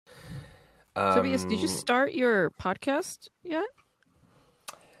Tobias, did you Um, start your podcast yet?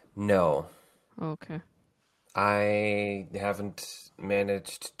 no, Okay. I haven't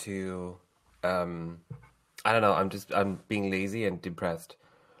managed to. Um, I don't know. I'm being lazy and depressed.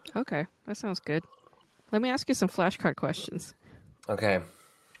 Okay. That sounds good. Let me ask you some flashcard questions. Okay,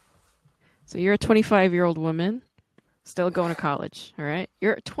 So you're a 25-year-old woman, still going to college, all right?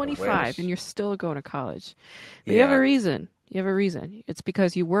 You're I 25 and wish. you're still going to college. But you have a Yeah. reason. You have a reason. It's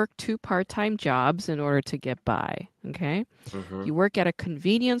because you work two part-time jobs in order to get by, okay? Mm-hmm. You work at a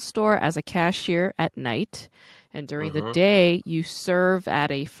convenience store as a cashier at night, and during the Mm-hmm. day, you serve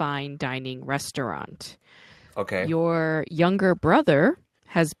at a fine dining restaurant. Okay. Your younger brother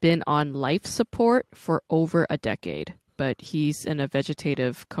has been on life support for over a decade, but he's in a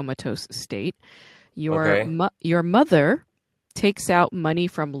vegetative comatose state. Okay. Your mother takes out money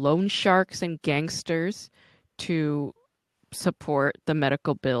from loan sharks and gangsters to support the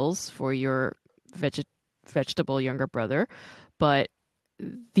medical bills for your veg- vegetable younger brother, but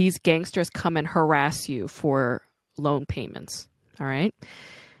these gangsters come and harass you for loan payments. All right.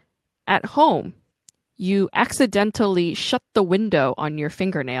 At home, you accidentally shut the window on your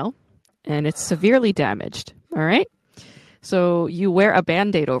fingernail and it's severely damaged. All right. So you wear a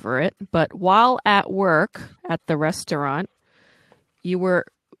band aid over it. But while at work at the restaurant, you were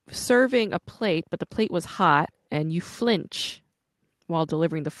serving a plate, but the plate was hot and you flinch while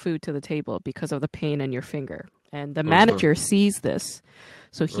delivering the food to the table because of the pain in your finger. And the Mm-hmm. manager sees this.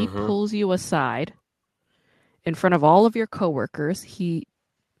 So he Mm-hmm. pulls you aside in front of all of your coworkers. He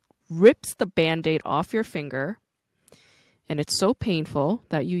rips the band aid off your finger and it's so painful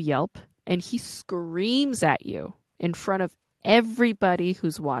that you yelp, and he screams at you in front of everybody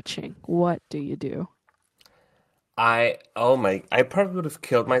who's watching. What do you do? I probably would have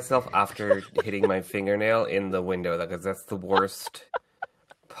killed myself after hitting my fingernail in the window because that's the worst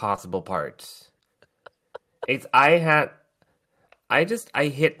possible part. It's I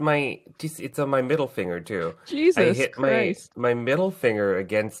hit it's on my middle finger too. I Jesus hit my Christ. my middle finger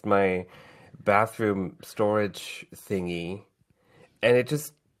against my bathroom storage thingy and it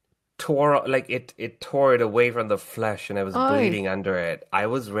just it tore it away from the flesh and I was Oi. bleeding under it. I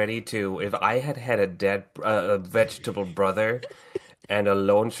was ready to if I had had a vegetable brother and a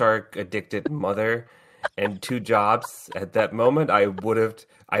loan shark addicted mother and two jobs at that moment I would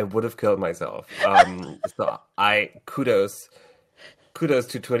have killed myself. So I kudos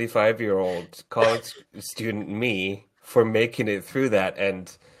to 25-year-old college student me for making it through that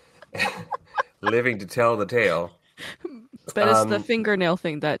and living to tell the tale. But it's the Um, fingernail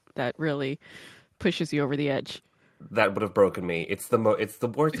thing that really pushes you over the edge. that would have broken me. It's the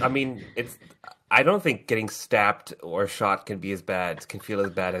worst. I mean, I don't think getting stabbed or shot can feel as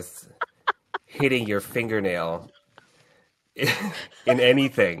bad as hitting your fingernail in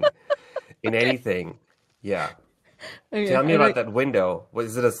anything. In anything. Yeah. Okay, Tell me I know about that window.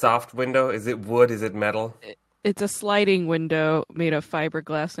 Was it a soft window? Is it wood? Is it metal? it's a sliding window made of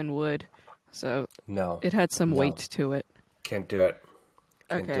fiberglass and wood, so No. it had some weight No. to it. Can't do it.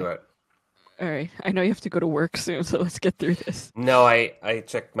 Can't do Okay. it. All right. I know you have to go to work soon, so let's get through this. No, I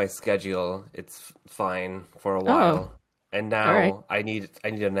checked my schedule. It's fine for a Oh, while. And all right. now I need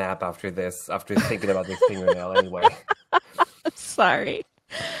a nap after this, after thinking about this fingernail anyway. Sorry.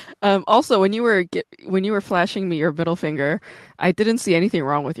 Also, when you were flashing me your middle finger, I didn't see anything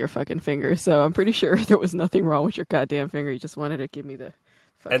wrong with your fucking finger, so I'm pretty sure there was nothing wrong with your goddamn finger. You just wanted to give me the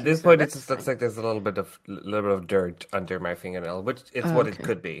At fucking this stare. point, it That's just looks fine. like there's a little bit of dirt under my fingernail, which is what it Okay.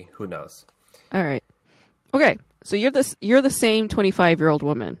 could be. Who knows? All right. Okay. So you're the same 25-year-old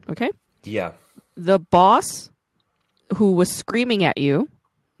woman, okay? Yeah. The boss who was screaming at you,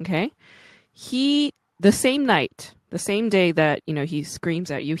 okay? He the same night, the same day that, he screams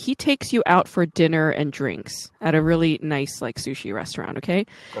at you, he takes you out for dinner and drinks at a really nice like sushi restaurant, okay?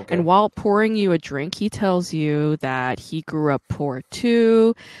 Okay. And while pouring you a drink, he tells you that he grew up poor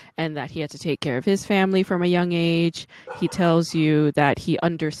too and that he had to take care of his family from a young age. He tells you that he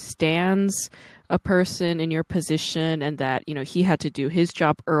understands a person in your position and that, he had to do his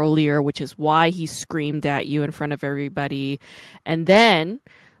job earlier, which is why he screamed at you in front of everybody. And then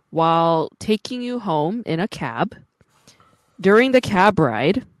while taking you home in a cab. During the cab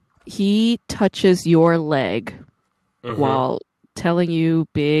ride, he touches your leg Mm-hmm. while telling you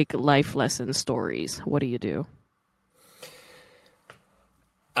big life lesson stories. What do you do?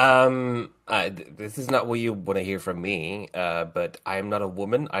 This is not what you want to hear from me. But I'm not a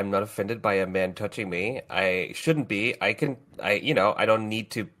woman. I'm not offended by a man touching me. I shouldn't be. I don't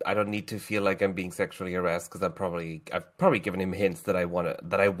need to. I don't need to feel like I'm being sexually harassed because I've probably given him hints that I want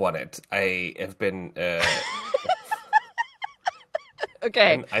it. I have been.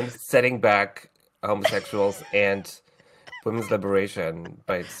 Okay. I'm setting back homosexuals and women's liberation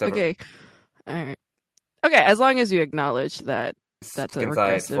by several Okay. All right. Okay. As long as you acknowledge that that's stuck a inside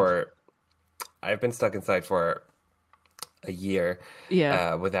regressive. for. I've been stuck inside for a year,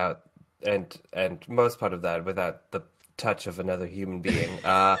 Yeah. without and most part of that without the touch of another human being.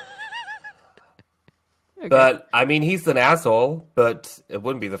 Okay. But I mean, he's an asshole, but it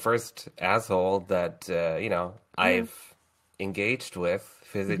wouldn't be the first asshole that Yeah. I've engaged with Mm-hmm.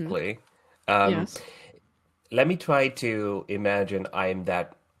 physically. Um, Yes. Let me try to imagine I'm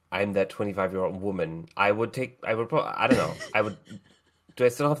that 25-year-old woman. I don't know. Do I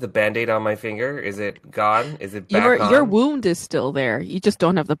still have the Band-Aid on my finger? Is it gone? Is it Your back your on? wound is still there. You just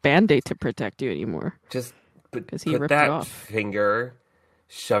don't have the band-aid to protect you anymore Just because he put ripped it that off. finger,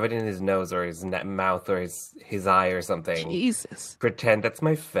 shove it in his nose or his mouth or his eye or something. Jesus. Pretend that's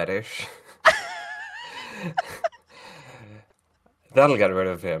my fetish. That'll get rid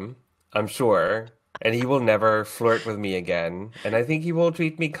of him, I'm sure. And he will never flirt with me again. And I think he will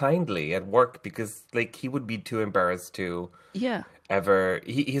treat me kindly at work because, like, he would be too embarrassed to Yeah. ever.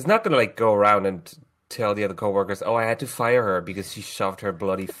 He's not gonna like go around and tell the other coworkers, "Oh, I had to fire her because she shoved her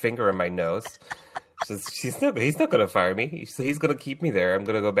bloody finger in my nose." He's not gonna fire me. He's gonna keep me there. I'm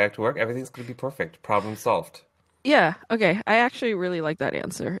gonna go back to work. Everything's gonna be perfect. Problem solved. Yeah. Okay. I actually really like that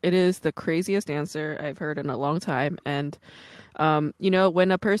answer. It is the craziest answer I've heard in a long time. And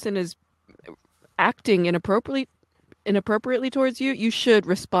when a person is acting inappropriately towards you, you should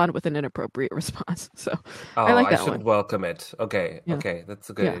respond with an inappropriate response. So I Oh, like I that should one. welcome it. Okay, Yeah. okay,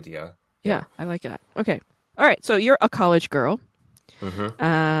 that's a good Yeah. idea. Yeah. Yeah. I like that. Okay. All right. So you're a college girl.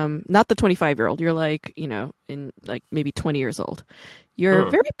 Mm-hmm. Not the 25-year-old. You're like, in like maybe 20 years old. You're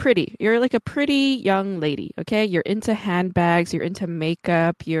Mm. very pretty. You're like a pretty young lady, okay? You're into handbags, you're into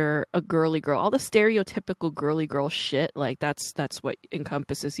makeup, you're a girly girl. All the stereotypical girly girl shit, like that's what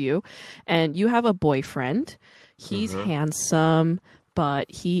encompasses you. And you have a boyfriend. He's Mm-hmm. handsome, but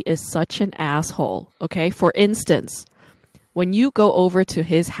he is such an asshole, okay? For instance, when you go over to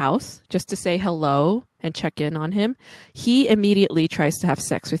his house just to say hello and check in on him, he immediately tries to have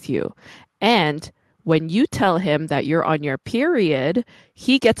sex with you. And when you tell him that you're on your period,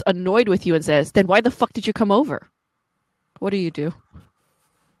 he gets annoyed with you and says, "Then why the fuck did you come over?" What do you do?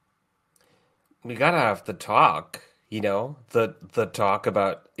 We gotta have the talk, the talk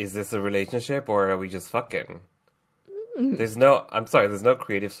about is this a relationship or are we just fucking? I'm sorry, there's no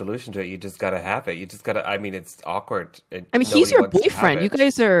creative solution to it. You just gotta have it. You just gotta, I mean, it's awkward. I mean, he's Nobody your wants to have boyfriend. You it.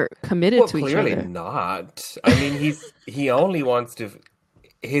 guys are committed Well, to each clearly other. not. I mean, he only wants to,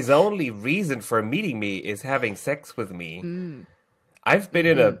 his only reason for meeting me is having sex with me. Mm. I've been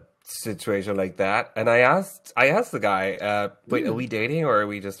in Mm-hmm. a situation like that, and I asked the guy, wait, are Mm. we dating or are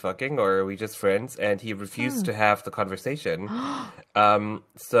we just fucking or are we just friends? And he refused to have the conversation.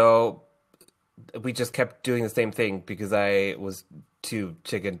 So we just kept doing the same thing because I was too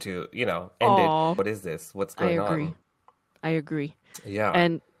chicken to, end it. Oh, What is this? What's I going agree. on? I agree. Yeah.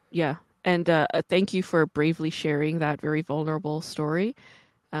 And yeah, and thank you for bravely sharing that very vulnerable story.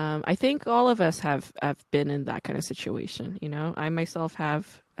 I think all of us have been in that kind of situation. I myself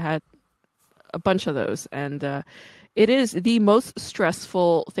have had a bunch of those, and it is the most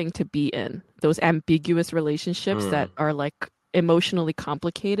stressful thing to be in. Those ambiguous relationships that Mm. are like emotionally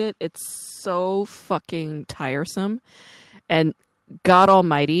complicated. It's so fucking tiresome. And God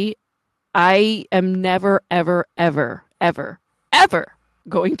Almighty, I am never, ever, ever, ever, ever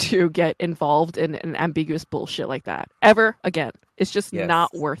going to get involved in an ambiguous bullshit like that ever again. It's just not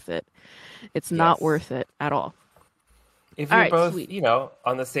Yes. worth it. It's not Yes. worth it at all. If All you're right, both, sweet.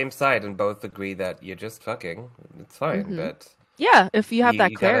 on the same side and both agree that you're just fucking, it's fine. Hmm. But Yeah, if you have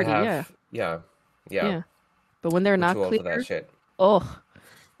that you gotta clarity, yeah, have, yeah, yeah. yeah. But when they're We're not too old for that clear, shit. oh,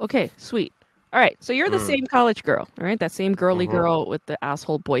 okay, sweet. All right, so you're the Mm. same college girl, all right? That same girly Mm-hmm. girl with the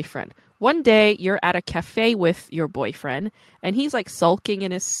asshole boyfriend. One day you're at a cafe with your boyfriend, and he's like sulking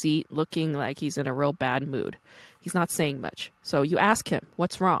in his seat, looking like he's in a real bad mood. He's not saying much. So you ask him,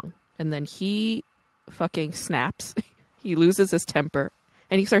 "What's wrong?" And then he fucking snaps. He loses his temper,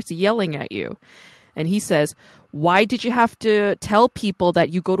 and he starts yelling at you. And he says, "Why did you have to tell people that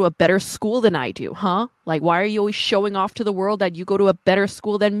you go to a better school than I do, huh? Like, why are you always showing off to the world that you go to a better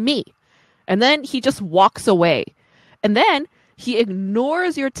school than me?" And then he just walks away. And then he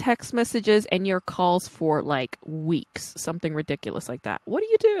ignores your text messages and your calls for like weeks, something ridiculous like that. What do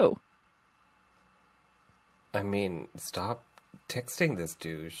you do? I mean, stop texting this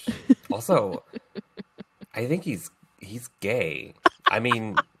douche. Also, I think he's gay. I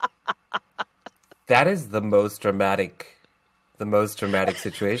mean, that is the most dramatic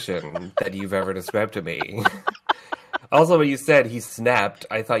situation that you've ever described to me. Also, when you said he snapped,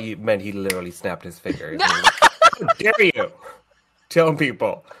 I thought you meant he literally snapped his fingers. How dare you tell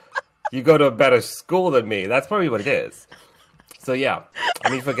people you go to a better school than me? That's probably what it is. So yeah, I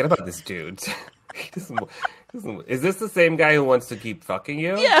mean, forget about this dude. Is this the same guy who wants to keep fucking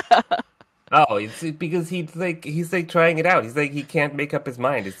you? Yeah. Oh, it's because he's like trying it out. He's like he can't make up his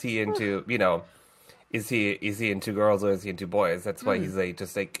mind. Is he into is he into girls or is he into boys? That's why he's like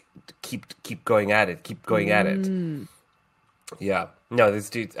just like keep going at it, keep going at it. Yeah. No, this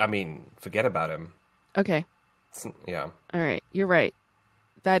dude. I mean, forget about him. Okay. Yeah. All right. You're right.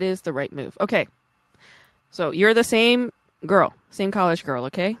 That is the right move. Okay. So you're the same girl, same college girl.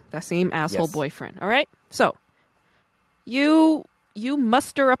 Okay. That same asshole Yes. boyfriend. All right. So you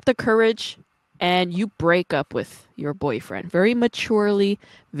muster up the courage and you break up with your boyfriend very maturely,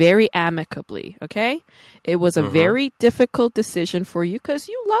 very amicably, okay? It was a very difficult decision for you because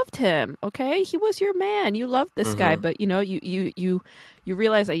you loved him, okay? He was your man. You loved this guy, but you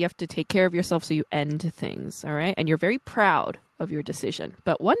realize that you have to take care of yourself, so you end things, all right? And you're very proud of your decision.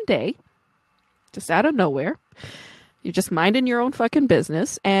 But one day, just out of nowhere, you're just minding your own fucking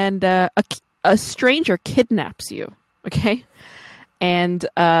business, and a stranger kidnaps you, okay? And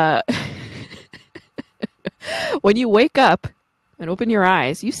when you wake up and open your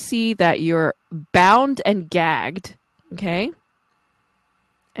eyes, you see that you're bound and gagged, okay?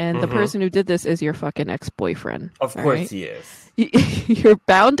 And the person who did this is your fucking ex-boyfriend. Of all course right? he is. You're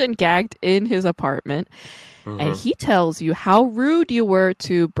bound and gagged in his apartment, and he tells you how rude you were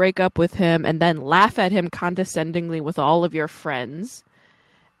to break up with him and then laugh at him condescendingly with all of your friends.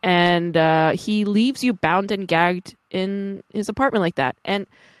 And he leaves you bound and gagged in his apartment like that. And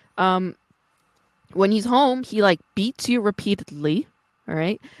when he's home, he like beats you repeatedly, all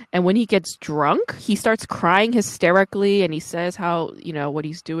right? And when he gets drunk, he starts crying hysterically, and he says how, what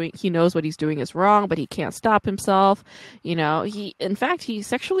he's doing, he knows what he's doing is wrong, but he can't stop himself. In fact, he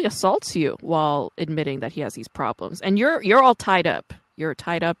sexually assaults you while admitting that he has these problems. And you're all tied up. You're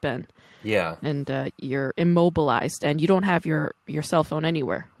tied up and Yeah. you're immobilized, and you don't have your cell phone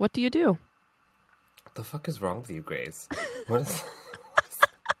anywhere. What do you do? What the fuck is wrong with you, Grace?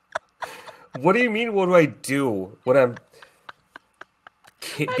 What do you mean? What do I do when I'm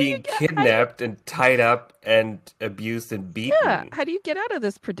being kidnapped and tied up and abused and beaten? Yeah, how do you get out of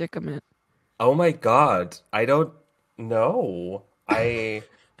this predicament? Oh my God, I don't know.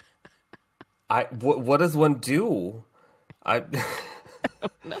 What does one do?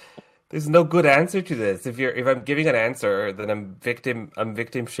 There's no good answer to this. If I'm giving an answer, then I'm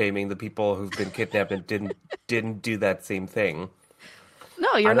victim shaming the people who've been kidnapped and didn't do that same thing.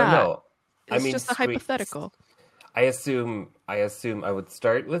 No, you're I don't not. know. It's just a hypothetical. I assume I would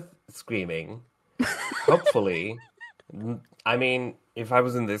start with screaming. Hopefully, I mean, if I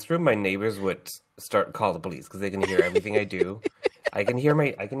was in this room, my neighbors would call the police because they can hear everything I do. I can hear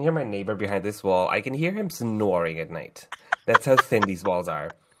my neighbor behind this wall. I can hear him snoring at night. That's how thin these walls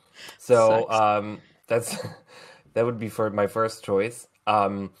are. So that would be for my first choice.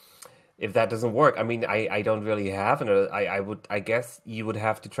 If that doesn't work, I mean, I don't really have another. I guess you would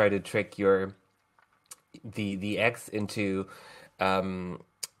have to try to trick the ex into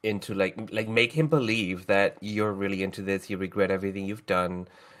like make him believe that you're really into this. You regret everything you've done.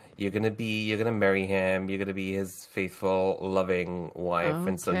 You're gonna marry him. You're gonna be his faithful, loving wife,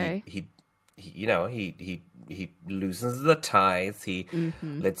 and so Okay. he loosens the ties. He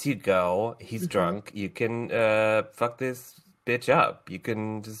lets you go. He's drunk. You can fuck this bitch up. You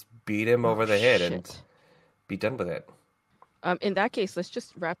can just beat him over the head and Shit. be done with it. In that case, let's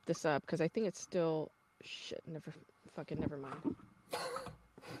just wrap this up because I think it's still shit. Never mind.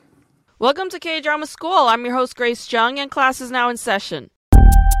 Welcome to K-Drama School. I'm your host Grace Jung, and class is now in session.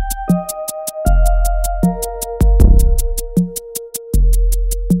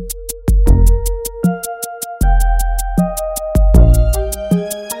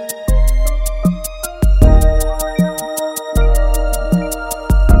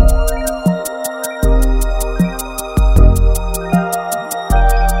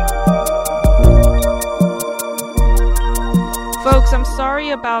 Folks, I'm sorry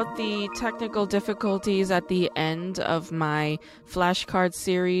about the technical difficulties at the end of my flashcard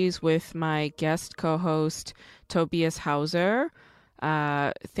series with my guest co-host, Tobias Hauser.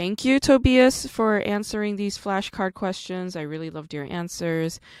 Thank you, Tobias, for answering these flashcard questions. I really loved your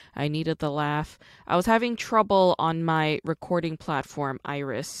answers. I needed the laugh. I was having trouble on my recording platform,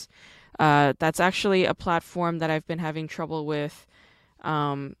 Iris. That's actually a platform that I've been having trouble with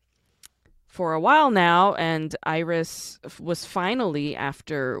for a while now, and Iris was finally,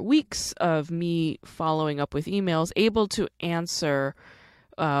 after weeks of me following up with emails, able to answer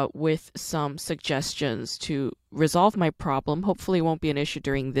with some suggestions to resolve my problem. Hopefully, it won't be an issue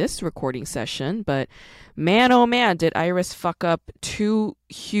during this recording session, but man, oh man, did Iris fuck up two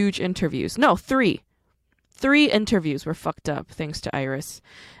huge interviews. No, three. Three interviews were fucked up thanks to Iris.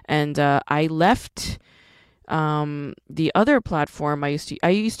 And I left the other platform. I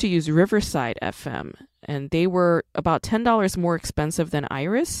used to use Riverside FM, and they were about $10 more expensive than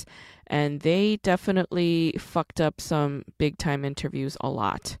Iris, and they definitely fucked up some big time interviews a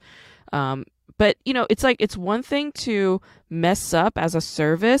lot. But it's like, it's one thing to mess up as a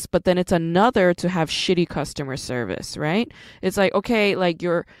service, but then it's another to have shitty customer service, right? It's like, okay, like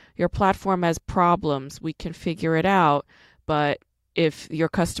your platform has problems, we can figure it out, but if your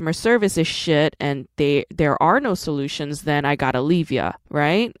customer service is shit and there are no solutions, then I gotta leave ya,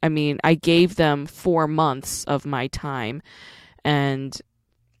 right? I mean, I gave them 4 months of my time, and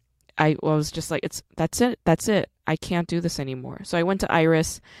I was just like, that's it. I can't do this anymore. So I went to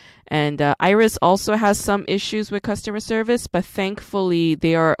Iris, and Iris also has some issues with customer service, but thankfully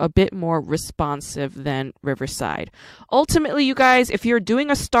they are a bit more responsive than Riverside. Ultimately, you guys, if you're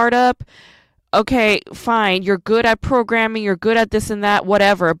doing a startup, okay, fine, you're good at programming, you're good at this and that,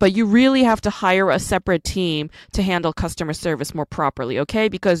 whatever, but you really have to hire a separate team to handle customer service more properly, okay?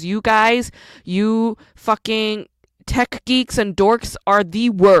 Because you guys, you fucking tech geeks and dorks are the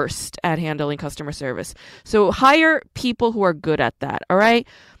worst at handling customer service. So hire people who are good at that, all right?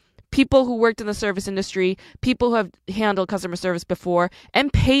 People who worked in the service industry, people who have handled customer service before,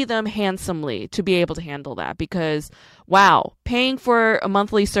 and pay them handsomely to be able to handle that. Because, wow, paying for a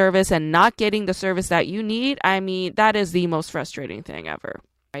monthly service and not getting the service that you need, I mean, that is the most frustrating thing ever.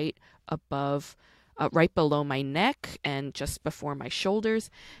 Right above, right below my neck and just before my shoulders.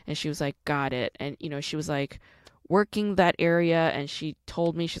 And she was like, got it. And, she was like, working that area, and she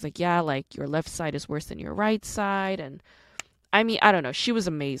told me, she's like, yeah, like your left side is worse than your right side. And I mean, I don't know. She was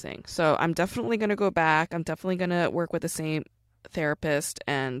amazing. So I'm definitely going to go back. I'm definitely going to work with the same therapist.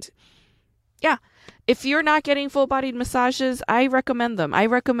 And yeah, if you're not getting full-bodied massages, I recommend them. I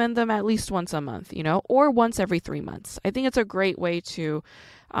recommend them at least once a month, or once every 3 months. I think it's a great way to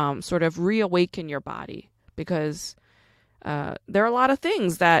sort of reawaken your body, because there are a lot of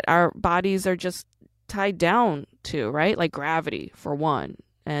things that our bodies are just tied down to, right? Like gravity, for one,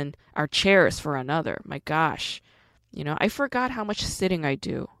 and our chairs for another. My gosh. I forgot how much sitting I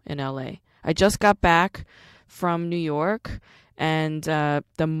do in LA. I just got back from New York, and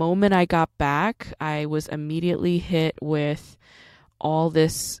the moment I got back, I was immediately hit with all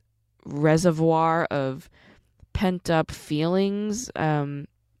this reservoir of pent-up feelings,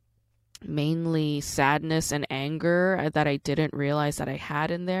 mainly sadness and anger that I didn't realize that I had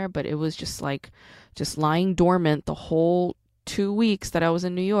in there, but it was just lying dormant the whole 2 weeks that I was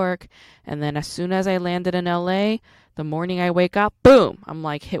in New York. And then as soon as I landed in LA, the morning I wake up, boom, I'm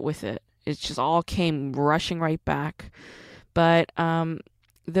like hit with it. It just all came rushing right back. But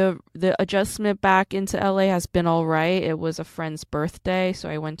the adjustment back into LA has been all right. It was a friend's birthday, so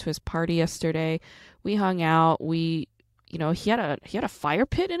I went to his party yesterday. We hung out. He had a fire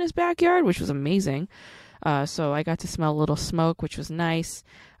pit in his backyard, which was amazing. So I got to smell a little smoke, which was nice.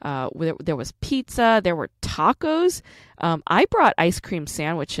 There was pizza. There were tacos. I brought ice cream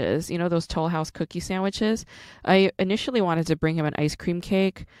sandwiches, those Toll House cookie sandwiches. I initially wanted to bring him an ice cream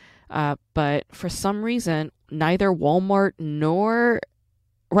cake, but for some reason, neither Walmart nor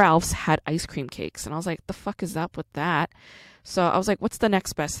Ralph's had ice cream cakes. And I was like, the fuck is up with that? So I was like, what's the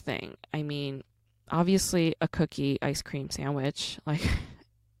next best thing? I mean, obviously a cookie ice cream sandwich. Like,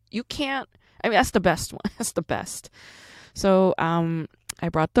 you can't. I mean, that's the best one. That's the best. So I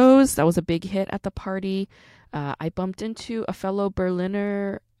brought those. That was a big hit at the party. I bumped into a fellow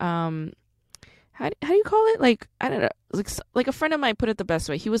Berliner. How do you call it? Like, I don't know. Like a friend of mine put it the best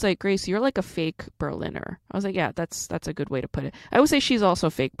way. He was like, Grace, you're like a fake Berliner. I was like, yeah, that's a good way to put it. I would say she's also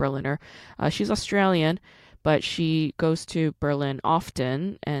a fake Berliner. She's Australian, but she goes to Berlin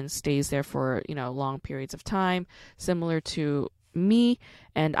often and stays there for, long periods of time, similar to me.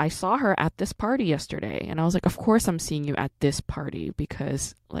 And I saw her at this party yesterday, and I was like, of course I'm seeing you at this party,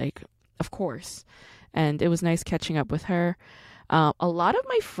 because like, of course. And it was nice catching up with her. A lot of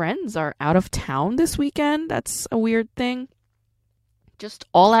my friends are out of town this weekend. That's a weird thing. Just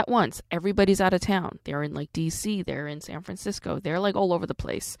all at once, everybody's out of town. They're in like DC, they're in San Francisco, they're like all over the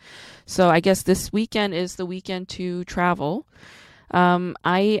place. So I guess this weekend is the weekend to travel.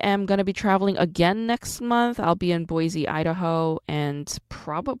 I am going to be traveling again next month. I'll be in Boise, Idaho, and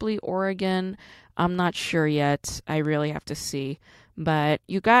probably Oregon. I'm not sure yet. I really have to see. But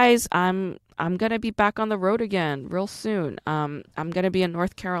you guys, I'm going to be back on the road again real soon. I'm going to be in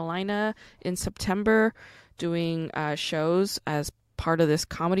North Carolina in September doing shows as part of this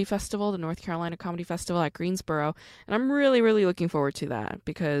comedy festival, the North Carolina Comedy Festival at Greensboro, and I'm really, really looking forward to that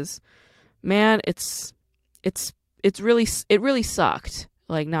because, man, it's it really sucked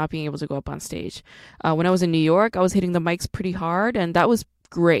like not being able to go up on stage. When I was in New York, I was hitting the mics pretty hard, and that was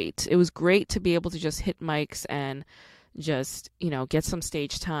great. It was great to be able to just hit mics and just, get some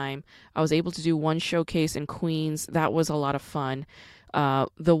stage time. I was able to do one showcase in Queens. That was a lot of fun.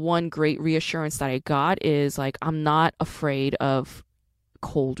 The one great reassurance that I got is like, I'm not afraid of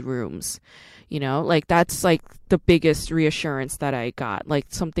cold rooms. Like that's like the biggest reassurance that I got, like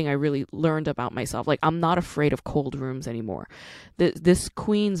something I really learned about myself. Like, I'm not afraid of cold rooms anymore. This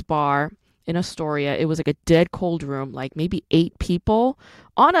Queens bar in Astoria, it was like a dead cold room, like maybe 8 people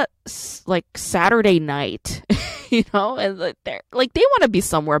on a like Saturday night, and they want to be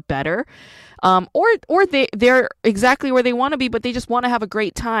somewhere better. Or they're exactly where they want to be, but they just want to have a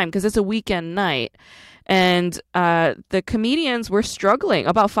great time because it's a weekend night. And the comedians were struggling.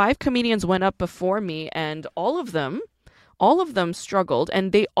 About 5 comedians went up before me, and all of them struggled,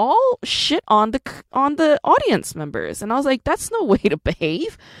 and they all shit on the audience members. And I was like, that's no way to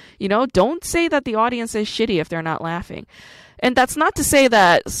behave. Don't say that the audience is shitty if they're not laughing. And that's not to say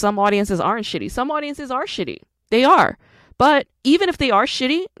that some audiences aren't shitty. Some audiences are shitty. They are. But even if they are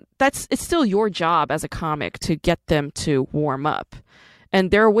shitty, it's still your job as a comic to get them to warm up.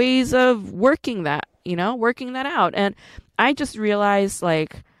 And there are ways of working that out. And I just realized,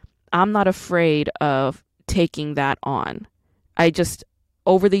 like, I'm not afraid of taking that on.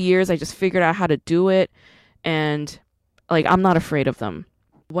 Over the years, I just figured out how to do it. And, like, I'm not afraid of them.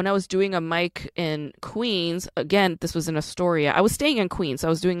 When I was doing a mic in Queens, again, this was in Astoria. I was staying in Queens. So I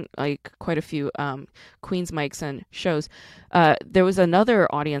was doing like quite a few Queens mics and shows. There was another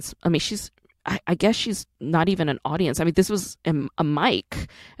audience. I mean, I guess she's not even an audience. I mean, this was a mic,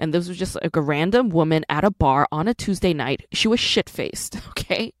 and this was just like a random woman at a bar on a Tuesday night. She was shit-faced,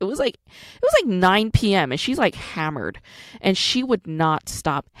 okay? It was like 9 p.m., and she's like hammered, and she would not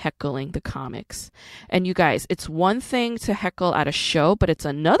stop heckling the comics. And you guys, it's one thing to heckle at a show, but it's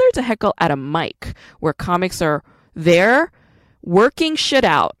another to heckle at a mic where comics are there working shit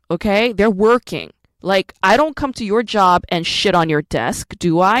out, okay? They're working. Like, I don't come to your job and shit on your desk,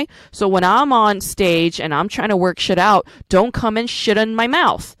 do I? So when I'm on stage and I'm trying to work shit out, don't come and shit in my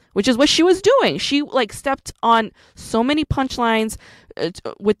mouth, which is what she was doing. She like stepped on so many punchlines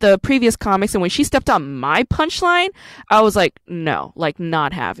with the previous comics. And when she stepped on my punchline, I was like, no, like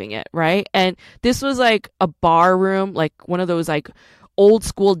not having it. Right. And this was like a bar room, like one of those like old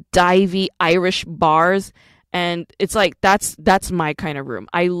school divey Irish bars. And it's like, that's my kind of room.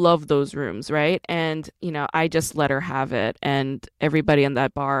 I love those rooms, right? And, I just let her have it. And everybody in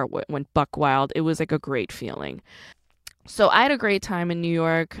that bar went buck wild. It was like a great feeling. So I had a great time in New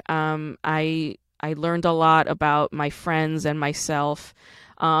York. I learned a lot about my friends and myself.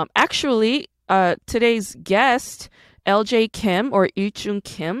 Actually, today's guest, LJ Kim, or Yu-Jung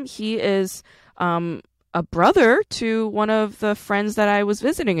Kim, he is a brother to one of the friends that I was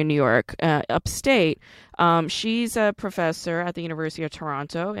visiting in New York, upstate. She's a professor at the University of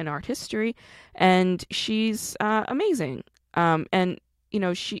Toronto in art history, and she's amazing. And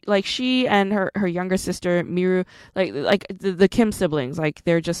she and her younger sister Miru, like the Kim siblings, like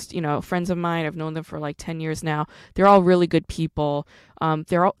they're just friends of mine. I've known them for like 10 years now. They're all really good people.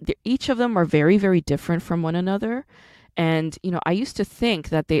 Each of them are very, very different from one another. And, I used to think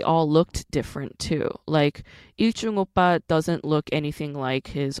that they all looked different too. Like, Il-jung oppa doesn't look anything like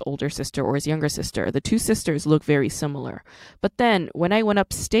his older sister or his younger sister. The two sisters look very similar. But then, when I went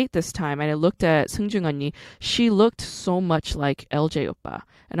upstate this time and I looked at Seung-jung 언니, she looked so much like LJ oppa.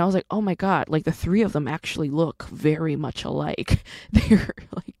 And I was like, oh my God, like the 3 of them actually look very much alike. They're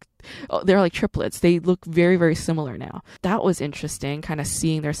like triplets. They look very, very similar now. That was interesting, kind of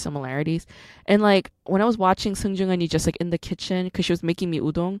seeing their similarities. And like when I was watching Seung-jung 언니 just like in the kitchen, because she was making me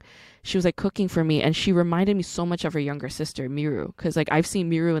udon, she was like cooking for me, and she reminded me so much of her younger sister Miru, because like I've seen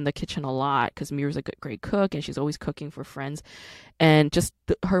Miru in the kitchen a lot, because Miru's a great cook and she's always cooking for friends, and just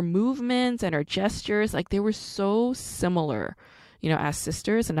her movements and her gestures, like they were so similar, as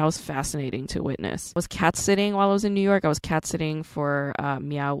sisters, and that was fascinating to witness. I was cat sitting while I was in New York. I was cat sitting for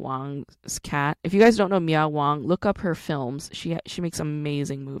Miao Wang's cat. If you guys don't know Miao Wang, look up her films. She makes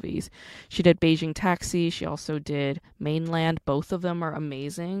amazing movies. She did Beijing Taxi. She also did Mainland. Both of them are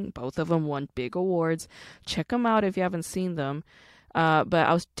amazing. Both of them won big awards. Check them out if you haven't seen them. But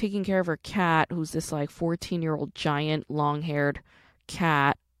I was taking care of her cat, who's this like 14-year-old giant long-haired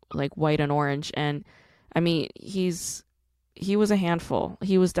cat, like white and orange. And I mean, he was a handful.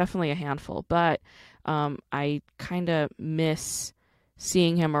 He was definitely a handful, but I kind of miss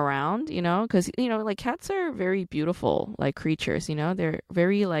seeing him around, because, like cats are very beautiful, like creatures, they're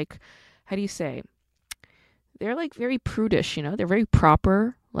very like, how do you say? They're like very prudish, they're very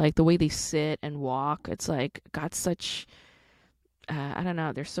proper, like the way they sit and walk. It's like got such, I don't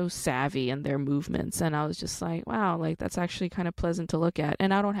know, they're so savvy in their movements. And I was just like, wow, like that's actually kind of pleasant to look at.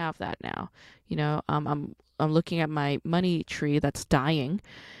 And I don't have that now. I'm looking at my money tree that's dying,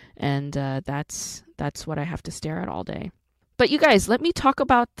 and that's what I have to stare at all day. But you guys, let me talk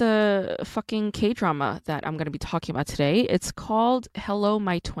about the fucking K-drama that I'm going to be talking about today. It's called Hello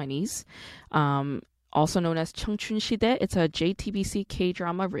My 20s, also known as 청춘 시대. It's a JTBC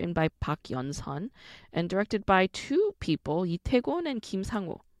K-drama written by Park Yeon-sun and directed by two people, Lee Tae-gon and Kim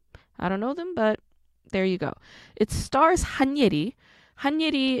Sang-woo. I don't know them, but there you go. It stars Han Ye-ri. Han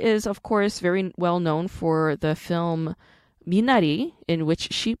Ye-ri is, of course, very well known for the film Minari, in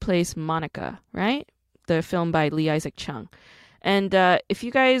which she plays Monica, right? The film by Lee Isaac Chung. And if you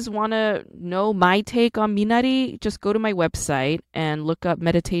guys want to know my take on Minari, just go to my website and look up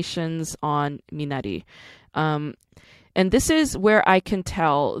meditations on Minari. And this is where I can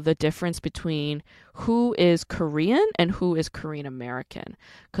tell the difference between who is Korean and who is Korean American.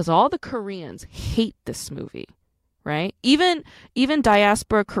 Because all the Koreans hate this movie, right? Even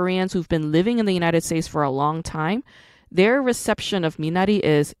diaspora Koreans who've been living in the United States for a long time, their reception of Minari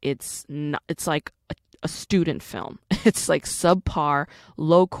is it's like a student film. It's like subpar,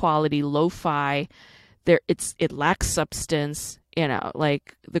 low quality, lo-fi. It lacks substance.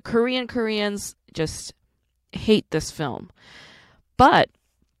 Like the Koreans just hate this film. But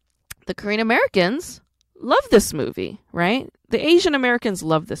the Korean Americans love this movie, right? The Asian Americans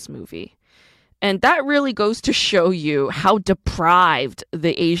love this movie. And that really goes to show you how deprived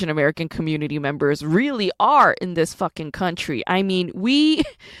the Asian American community members really are in this fucking country. I mean,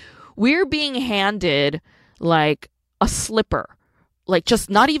 we're being handed like a slipper, like just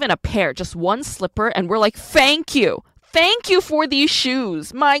not even a pair, just one slipper. And we're like, thank you for these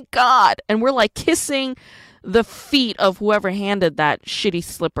shoes. My God. And we're like kissing the feet of whoever handed that shitty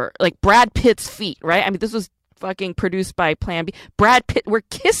slipper, like Brad Pitt's feet, right? I mean, this was fucking produced by Plan B. Brad Pitt,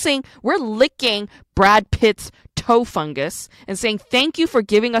 we're licking Brad Pitt's toe fungus and saying, thank you for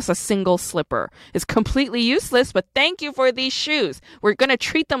giving us a single slipper. It's completely useless, but thank you for these shoes. We're going to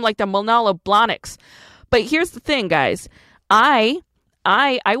treat them like the Manolo Blahniks. But here's the thing, guys. I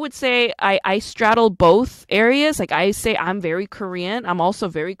would say I straddle both areas. Like I say I'm very Korean. I'm also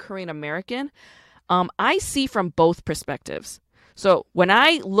very Korean American. I see from both perspectives. So when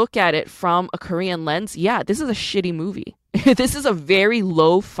I look at it from a Korean lens, yeah, this is a shitty movie. This is a very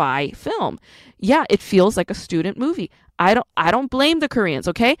lo-fi film. Yeah, it feels like a student movie. I don't blame the Koreans,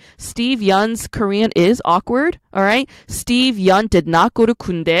 okay? Steve Yeun's Korean is awkward, all right? Steve Yeun did not go to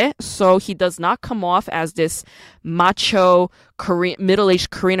Kunde, so he does not come off as this macho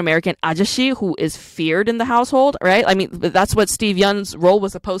middle-aged Korean American ajashi who is feared in the household, right? I mean, that's what Steve Yeun's role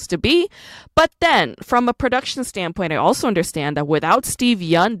was supposed to be. But then, from a production standpoint, I also understand that without Steve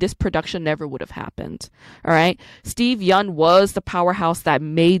Yeun, this production never would have happened, all right? Steve Yeun was the powerhouse that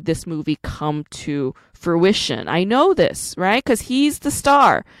made this movie come to fruition. I know this, right? Because he's the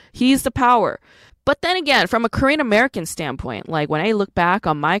star. He's the power. But then again, from a Korean American standpoint, like when I look back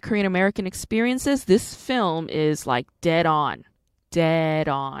on my Korean American experiences, this film is like dead on.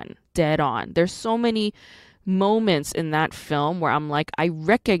 There's so many moments in that film where I'm like, I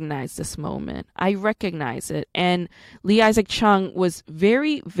recognize this moment. I recognize it. And Lee Isaac Chung was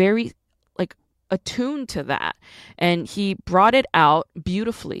very, very like attuned to that. And he brought it out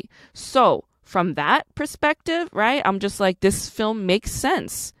beautifully. So from that perspective, right, I'm just like, this film makes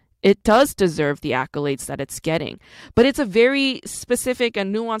sense. It does deserve the accolades that it's getting. But it's a very specific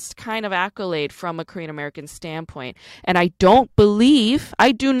and nuanced kind of accolade from a Korean American standpoint. And I do not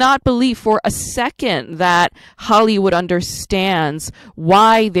believe for a second that Hollywood understands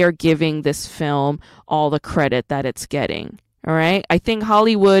why they're giving this film all the credit that it's getting. All right? I think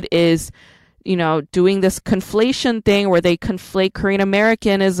Hollywood is doing this conflation thing where they conflate Korean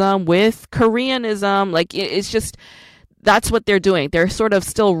Americanism with Koreanism. Like, it's just, that's what they're doing. They're sort of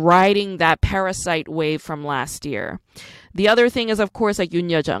still riding that parasite wave from last year. The other thing is, of course, like Yoon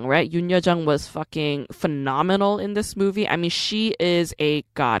Ye-jung, right? Yoon Ye-jung was fucking phenomenal in this movie. I mean, she is a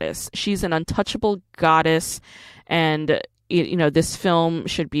goddess. She's an untouchable goddess. And this film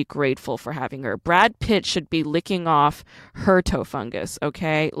should be grateful for having her. Brad Pitt should be licking off her toe fungus,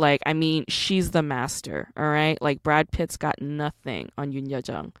 okay? Like, I mean, she's the master, all right? Like, Brad Pitt's got nothing on Yoon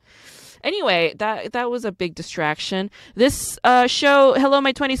Ye-jung. Anyway, that was a big distraction. This show, Hello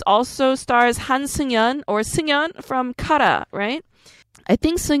My 20s, also stars Han Seung-yeon, or Seung-yeon from Kara, right? I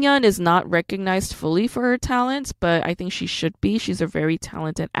think Seungyeon is not recognized fully for her talents, but I think she should be. She's a very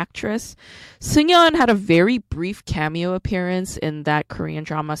talented actress. Seungyeon had a very brief cameo appearance in that Korean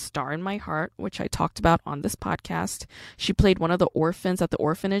drama Star in My Heart, which I talked about on this podcast. She played one of the orphans at the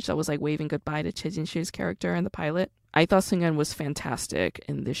orphanage that was like waving goodbye to Choi Jin-sil's character in the pilot. I thought Seungyeon was fantastic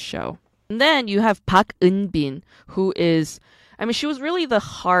in this show. And then you have Park Eun-bin, who is, I mean, she was really the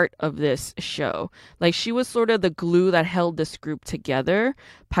heart of this show. Like, she was sort of the glue that held this group together.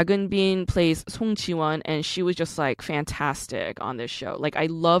 Park Eun-bin plays Song Ji-won, and she was just, like, fantastic on this show. Like, I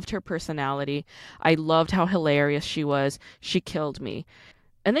loved her personality. I loved how hilarious she was. She killed me.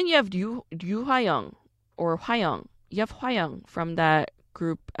 And then you have Yoo Hwa-young, or Hwa-young. You have Hwa-young from that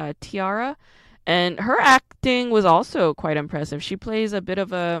group, Tiara. And her acting was also quite impressive. She plays a bit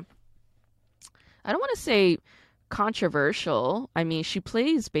of a, I don't want to say controversial. I mean, she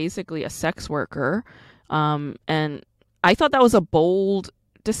plays basically a sex worker. And I thought that was a bold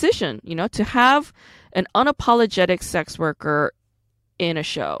decision, you know, to have an unapologetic sex worker in a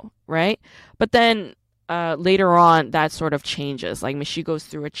show, right? But then later on, that sort of changes. Like, I mean, she goes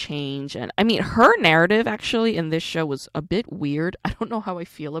through a change. And I mean, her narrative actually in this show was a bit weird. I don't know how I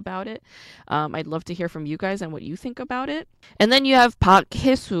feel about it. I'd love to hear from you guys and what you think about it. And then you have Park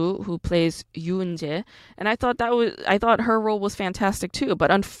Hae-soo, who plays Yoo Eun-jae. And I thought her role was fantastic too. But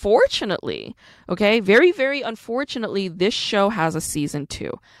unfortunately, okay, very, very unfortunately, this show has a season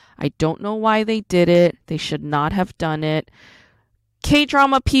 2. I don't know why they did it. They should not have done it.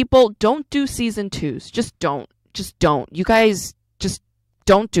 K-drama people, don't do season 2s. Just don't. Just don't. You guys just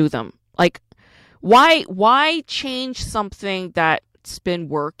don't do them. Like, why change something that's been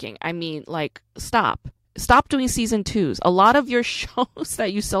working? I mean, like, stop. Stop doing season 2s. A lot of your shows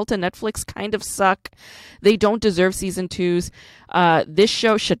that you sell to Netflix kind of suck. They don't deserve season 2s. This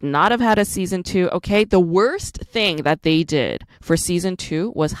show should not have had a season 2, okay? The worst thing that they did for season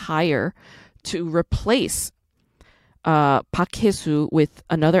 2 was hire to replace Park Hae-soo with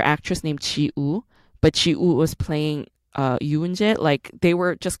another actress named Ji-woo, but Ji-woo was playing Yoo Eun-jae. Like, they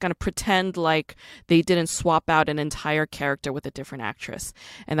were just gonna pretend like they didn't swap out an entire character with a different actress,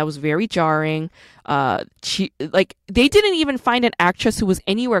 and that was very jarring. Like, they didn't even find an actress who was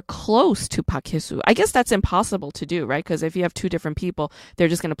anywhere close to Park Hae-soo. I guess that's impossible to do, right? Because if you have two different people, they're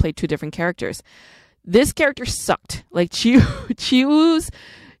just gonna play two different characters. This character sucked. Like, Ji-woo's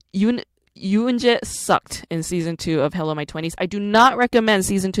Yoo Eun-jae sucked in season 2 of Hello My 20s. I do not recommend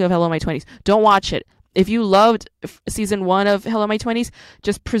season 2 of Hello My 20s. Don't watch it. If you loved season 1 of Hello My 20s,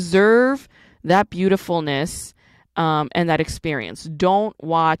 just preserve that beautifulness and that experience. Don't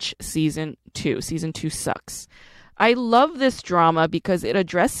watch season 2. Season 2 sucks. I love this drama because it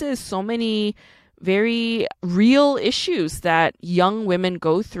addresses so many very real issues that young women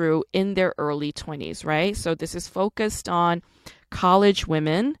go through in their early 20s, right? So this is focused on college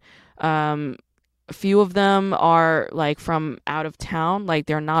women. A few of them are like from out of town, like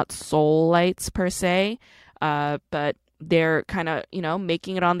they're not Seoulites per se, but they're kind of, you know,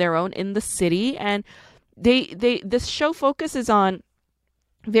 making it on their own in the city. And this show focuses on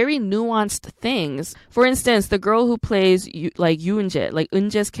very nuanced things. For instance, the girl who plays like Yoo Eun-jae, like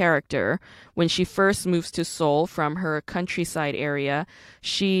Eun-jae's character, when she first moves to Seoul from her countryside area,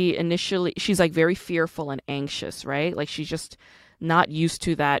 she's like very fearful and anxious, right? Like, she's just not used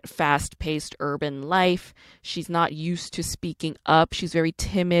to that fast-paced urban life. She's not used to speaking up. She's very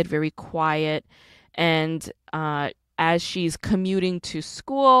timid, very quiet. And as she's commuting to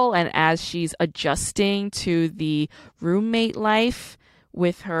school and as she's adjusting to the roommate life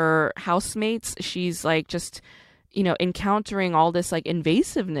with her housemates, she's like just, you know, encountering all this like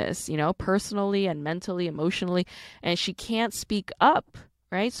invasiveness, you know, personally and mentally, emotionally, and she can't speak up,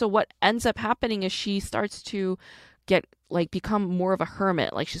 right? So what ends up happening is she starts to become more of a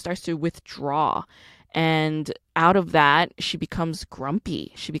hermit. Like, she starts to withdraw, and out of that she becomes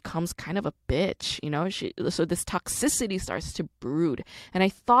grumpy. She becomes kind of a bitch, you know. So this toxicity starts to brood, and I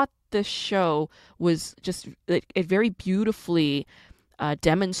thought this show was just, it very beautifully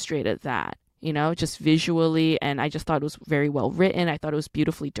demonstrated that, you know, just visually. And I just thought it was very well written. I thought it was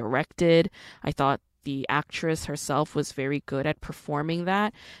beautifully directed. I thought the actress herself was very good at performing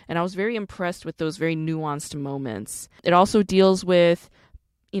that. And I was very impressed with those very nuanced moments. It also deals with,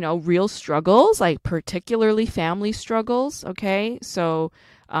 you know, real struggles, like particularly family struggles. Okay. So,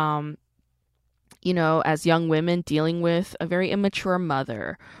 you know, as young women dealing with a very immature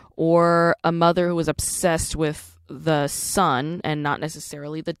mother, or a mother who was obsessed with the son and not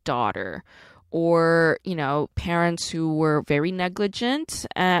necessarily the daughter, or, you know, parents who were very negligent,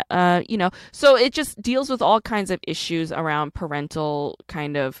 you know. So it just deals with all kinds of issues around parental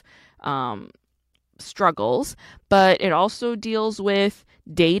kind of struggles, but it also deals with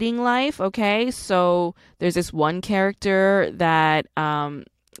dating life. Okay, so there's this one character that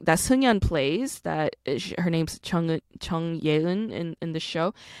Seungyeon plays. Her name's Chung Yeun in the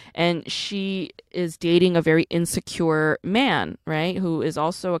show, and she is dating a very insecure man, right? Who is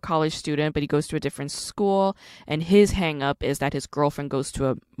also a college student, but he goes to a different school, and his hang up is that his girlfriend goes to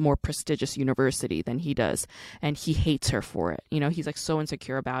a more prestigious university than he does, and he hates her for it. You know, he's like so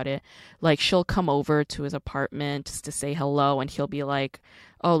insecure about it. Like she'll come over to his apartment just to say hello, and he'll be like,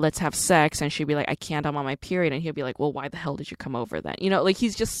 oh, let's have sex. And she'd be like, I can't, I'm on my period. And he'll be like, well, why the hell did you come over then? You know, like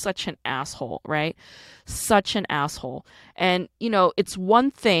he's just such an asshole, right? Such an asshole. And, you know, it's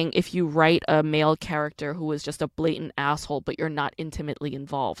one thing if you write a male character who is just a blatant asshole, but you're not intimately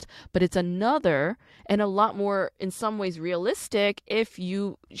involved. But it's another and a lot more, in some ways, realistic if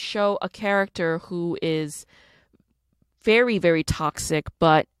you show a character who is very, very toxic,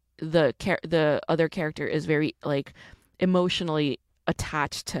 but the other character is very, like, emotionally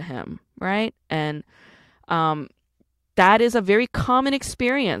attached to him, right? And that is a very common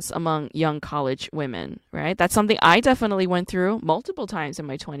experience among young college women, right? That's something I definitely went through multiple times in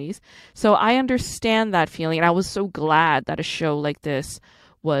my 20s. So I understand that feeling. And I was so glad that a show like this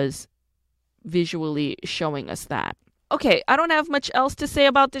was visually showing us that. Okay, I don't have much else to say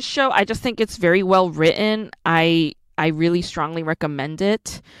about this show. I just think it's very well written. I really strongly recommend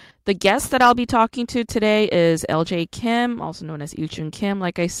it. The guest that I'll be talking to today is LJ Kim, also known as Il-jun Kim.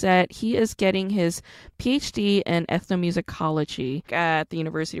 Like I said, he is getting his PhD in ethnomusicology at the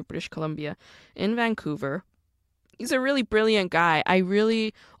University of British Columbia in Vancouver. He's a really brilliant guy. I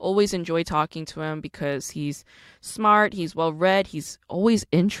really always enjoy talking to him because he's smart, he's well read, he's always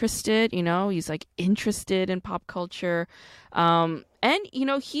interested, you know, he's like interested in pop culture. And you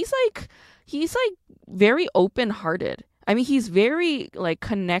know, he's like very open-hearted. I mean, he's very like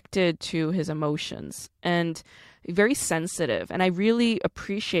connected to his emotions and very sensitive, and I really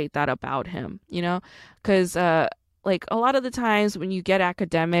appreciate that about him, you know, because like a lot of the times when you get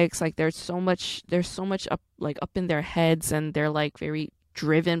academics, like there's so much up in their heads, and they're like very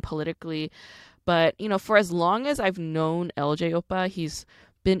driven politically. But you know, for as long as I've known LJ Oppa, he's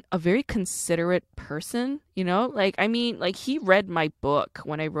been a very considerate person, you know? Like, I mean, like he read my book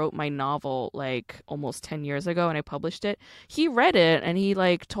when I wrote my novel like almost 10 years ago and I published it. He read it and he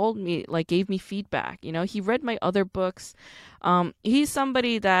like told me, like gave me feedback, you know? He read my other books. He's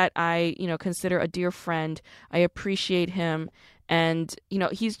somebody that I, you know, consider a dear friend. I appreciate him, and, you know,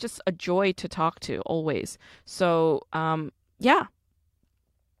 he's just a joy to talk to always. So, yeah,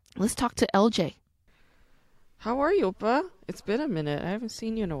 let's talk to LJ. How are you, Oppa? It's been a minute. I haven't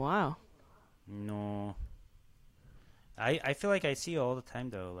seen you in a while. No, I feel like I see you all the time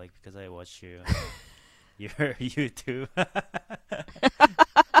though, like because I watch you your YouTube.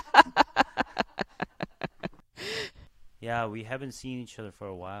 Yeah, we haven't seen each other for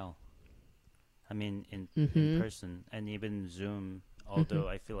a while. I mean, in Mm-hmm. person and even Zoom. Mm-hmm. Although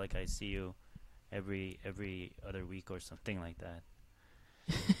I feel like I see you every other week or something like that.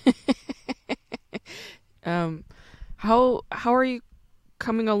 um, how are you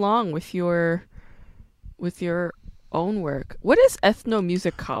coming along with your own work? What is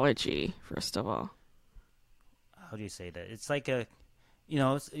ethnomusicology, first of all? How do you say that? It's like a,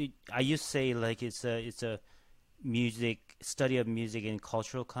 I used to say like it's a music study of music in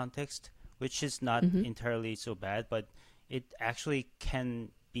cultural context, which is not Mm-hmm. entirely so bad, but it actually can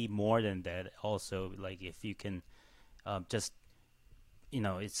be more than that. Also, like if you can just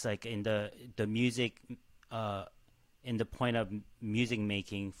it's like in the music, uh, in the point of music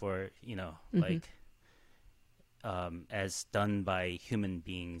making for Mm-hmm. like as done by human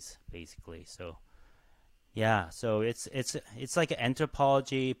beings, basically. So yeah, so it's like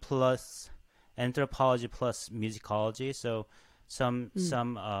anthropology plus musicology. So Mm.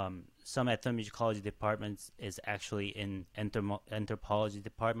 some ethnomusicology departments is actually in anthropology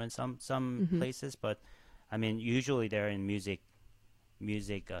department some Mm-hmm. places, but I mean usually they're in music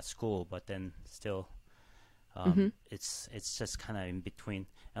school, but then still Mm-hmm. it's just kind of in between,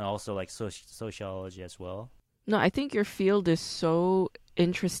 and also like sociology as well. No, I think your field is so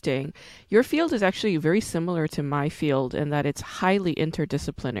interesting. Your field is actually very similar to my field in that it's highly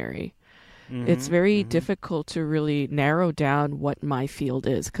interdisciplinary. It's Mm-hmm. very Mm-hmm. difficult to really narrow down what my field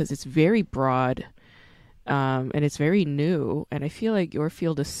is because it's very broad, and it's very new. And I feel like your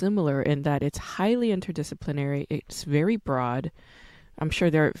field is similar in that it's highly interdisciplinary, it's very broad. I'm sure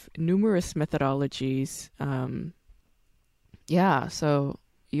there are numerous methodologies. Yeah, so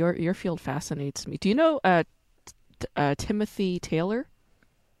your field fascinates me. Do you know Timothy Taylor?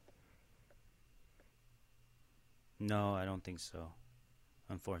 No, I don't think so.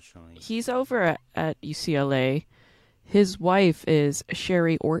 unfortunately. He's over at UCLA. His wife is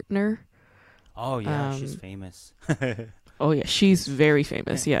Sherry Ortner. Oh yeah, she's Um, famous. oh yeah, she's very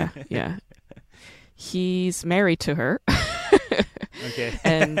famous. Yeah, yeah. He's married to her, Okay.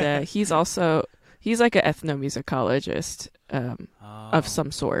 and he's like an ethnomusicologist of Oh.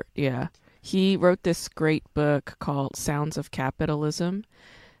 some sort. Yeah, he wrote this great book called Sounds of Capitalism,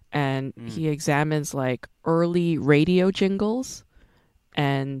 and Mm. he examines like early radio jingles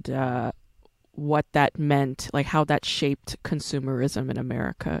and what that meant, like how that shaped consumerism in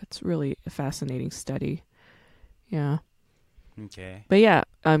America. It's really a fascinating study. Yeah. Okay. But yeah,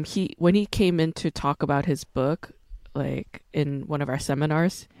 he when he came in to talk about his book, like in one of our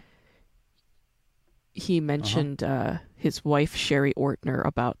seminars, he Uh-huh. mentioned his wife Sherry Ortner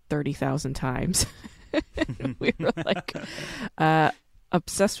about 30,000 times. We were like, uh,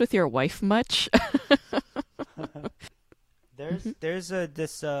 obsessed with your wife much? There's Mhm. there's a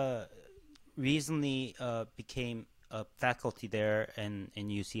this recently became a faculty there in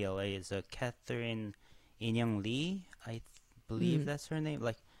UCLA is a Catherine Inyoung Lee. Believe Mm, that's her name.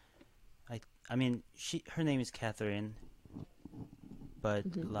 Like I mean she her name is Catherine, but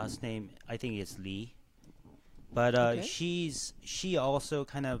mhm. last name I think it's Lee. But Okay. she also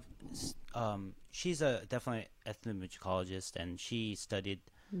kind of she's a definitely ethnomusicologist, and she studied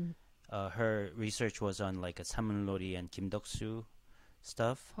Mm. her research was on like a Samunlori and Kim Deok-soo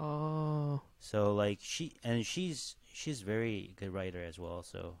stuff. Oh, So like she's very good writer as well.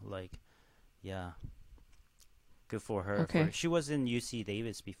 So like yeah, good for her. For okay. she was in UC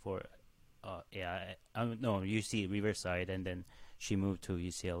Davis before. Yeah, no UC Riverside, and then she moved to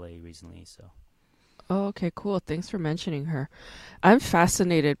UCLA recently. So Oh, okay, cool. Thanks for mentioning her. I'm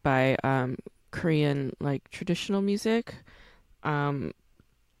fascinated by Korean like traditional music. Um,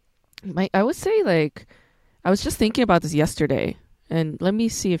 I would say like I was just thinking about this yesterday, and let me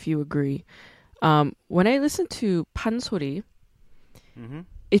see if you agree. When I listen to pansori, mm-hmm.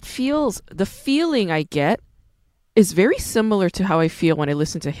 it feels the feeling I get is very similar to how I feel when I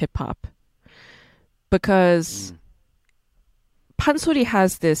listen to hip hop because Mm. pansori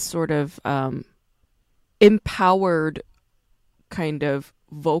has this sort of empowered kind of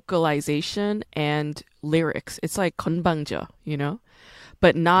vocalization and lyrics. It's like 건방져, you know?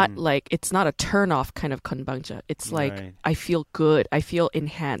 But not Mm. like it's not a turn off kind of 건방져. It's like Right. I feel good. I feel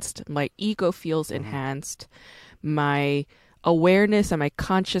enhanced. My ego feels Mm-hmm. enhanced. My awareness and my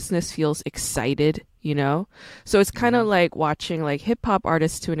consciousness feels excited, you know? So it's kind Mm-hmm. of like watching like hip hop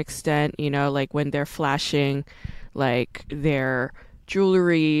artists to an extent, you know, like when they're flashing like their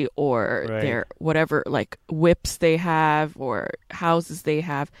jewelry or Right. their whatever like whips they have or houses they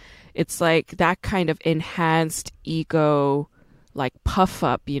have. It's like that kind of enhanced ego like puff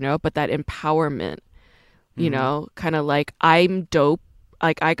up, you know, but that empowerment, you Mm-hmm. know, kind of like I'm dope,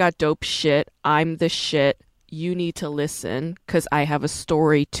 like I got dope shit, I'm the shit. You need to listen because I have a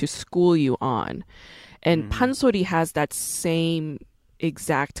story to school you on. And Mm-hmm. Pansori has that same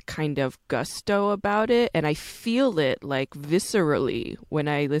exact kind of gusto about it. And I feel it like viscerally when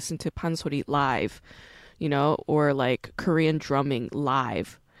I listen to Pansori live, you know, or like Korean drumming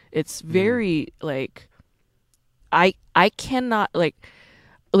live. It's Mm-hmm. very like, I cannot like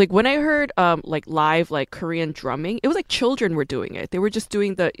when I heard like live like Korean drumming, it was like children were doing it. They were just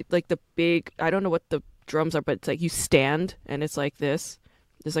doing the like the big, I don't know what the drums are, but it's like you stand and it's like this.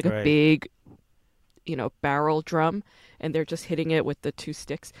 There's like a Right. big, you know, barrel drum and they're just hitting it with the two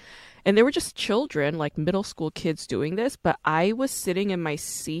sticks. And they were just children, like middle school kids doing this, but I was sitting in my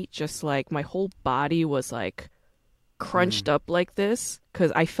seat just like my whole body was like Mm-hmm. crunched up like this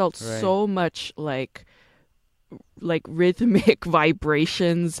cuz I felt Right. so much like rhythmic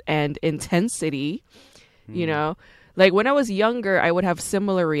vibrations and intensity, you Mm. know? Like when I was younger, I would have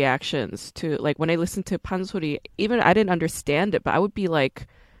similar reactions to like when I listened to pansori, even I didn't understand it, but I would be like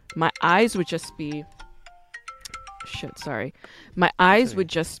my eyes would just be shit, sorry. My That's eyes okay. would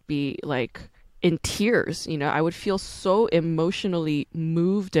just be like in tears, you know? I would feel so emotionally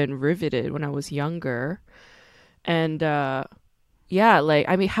moved and riveted when I was younger. And yeah, like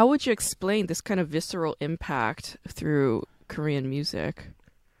I mean, how would you explain this kind of visceral impact through Korean music?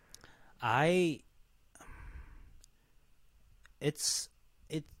 I it's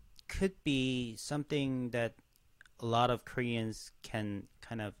it could be something that a lot of Koreans can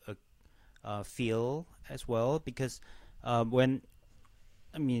kind of feel as well because when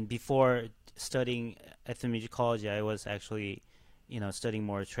I mean before studying ethnomusicology, I was actually studying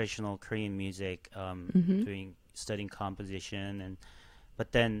more traditional Korean music, Mhm. doing studying composition, and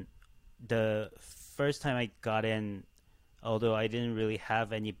but then the first time I got in, although I didn't really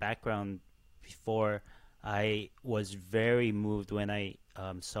have any background before, I was very moved when I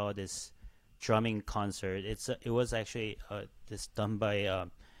saw this drumming concert. It was actually this done by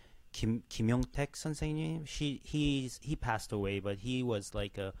Kim Yong Taek 선생님. He passed away, but he was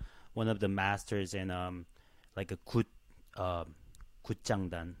like one of the masters in like a um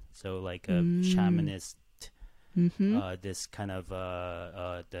굿장단, so like a shamanist, Mm-hmm. this kind of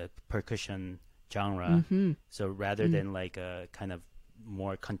the percussion genre. Mm-hmm. So rather than like a kind of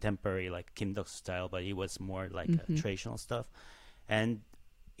more contemporary like Kim Duk style, but he was more like Mm-hmm. traditional stuff. And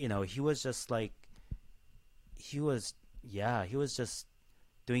he was just like he was just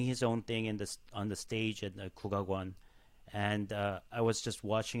doing his own thing on the stage at the Kugagwan, and I was just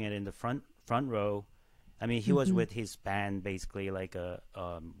watching it in the front row. I mean, he was Mm-hmm. with his band basically, like a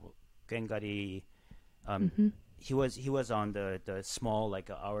Gengari. Um, Mm-hmm. he was on the small like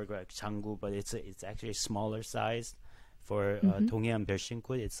a hourglass Changu, but it's actually smaller size for Mm-hmm. Dongyeon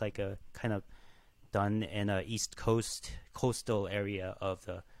Beolshinkut. It's like a kind of done in a East Coast coastal area of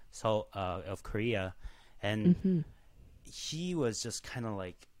the Seoul, of Korea, and Mm-hmm. he was just kind of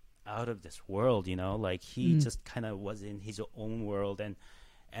like out of this world, like he Mm. just kind of was in his own world, and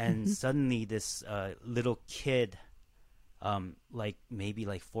Mm-hmm. suddenly this little kid, like maybe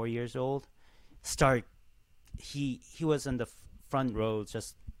like 4 years old, start he was in the front row,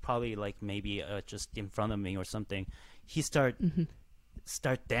 just probably like maybe just in front of me or something. He Mm-hmm.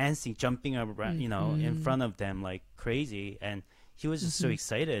 start dancing, jumping around, in Mm-hmm. front of them like crazy, and he was just so Mm-hmm.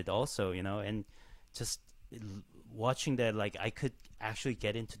 excited also, and just watching that, like I could actually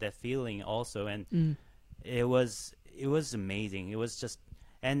get into that feeling also, and Mm. it was amazing. It was just,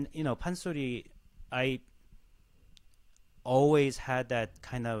 and Pansori, I always had that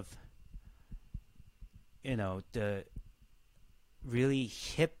kind of, the really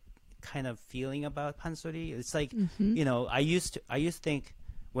hip kind of feeling about Pansori. It's like, Mm-hmm. I used to think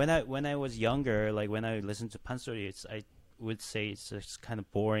when I was younger, like when I listened to Pansori, I would say it's just kind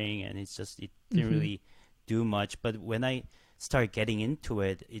of boring, and it didn't Mm-hmm. really do much. But when I started getting into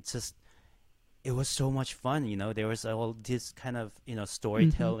it, it was so much fun. There was all this kind of Mm-hmm.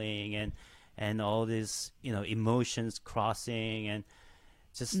 storytelling, and all this emotions crossing, and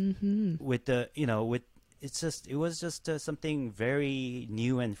just Mm-hmm. with the with it was just something very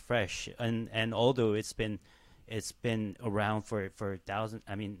new and fresh, and although it's been around for thousands,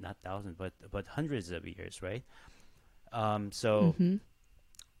 I mean not thousands, but hundreds of years, right? So Mm-hmm.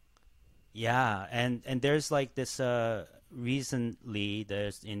 yeah, and there's like this recently,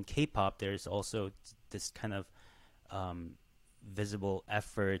 there's in K-pop, there's also this kind of um visible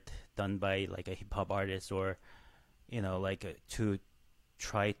effort done by like a hip hop artist, or like to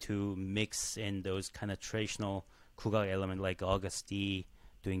try to mix in those kind of traditional kugak element, like August D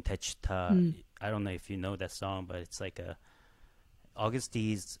doing Techita. Mm. I don't know if you know that song, but it's like a August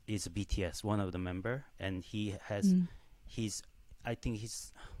D is a BTS, one of the member, and Mm. he's I think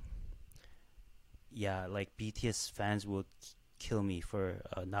he's, yeah, like BTS fans will kill me for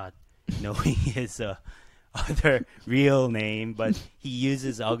not knowing his other real name, but he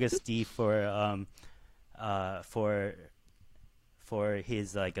uses August D uh for for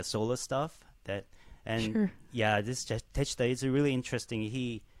his like a solo stuff, that. And Sure. yeah, this Techita is really interesting.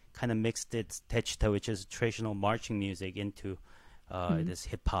 He kind of mixed it Techita, which is traditional marching music, into Mm. this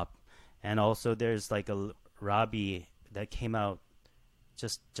hip hop. And also there's like a Rabi that came out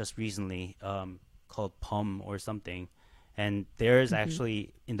just recently, called Pom or something, and there's Mm-hmm.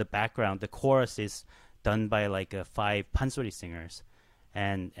 actually in the background the chorus is done by like five pansori singers,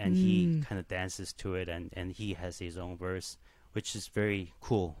 and he Mm. kind of dances to it, and he has his own verse, which is very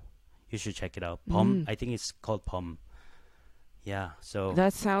cool. You should check it out. Pom, Mm. I think it's called Pom. Yeah. So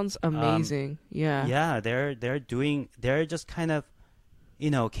That sounds um, amazing. Yeah. yeah, they're just kind of,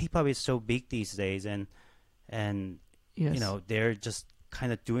 K-pop is so big these days, and Yes. they're just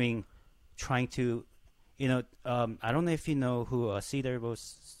kind of trying to, I don't know if you know who Cedarbo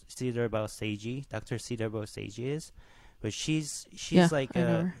Seiji, Dr. Cedarbo Seiji is, but Yeah, she's like I know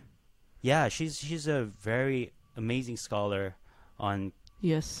a, her. yeah, she's a very amazing scholar on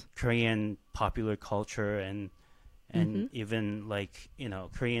Yes. Korean popular culture, and Mm-hmm. even like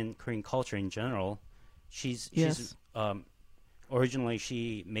Korean culture in general. She's Yes. originally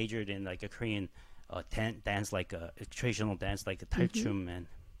she majored in like a Korean dance, like a traditional dance, like a Mm-hmm. talchum,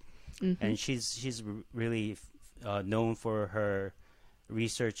 Mm-hmm. and she's really known for her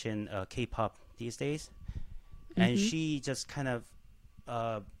research in K-pop these days, and Mm-hmm. she just kind of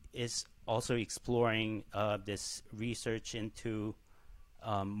is also exploring this research into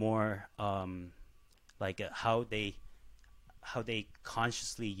more like how they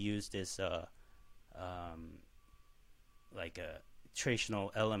consciously use this um, like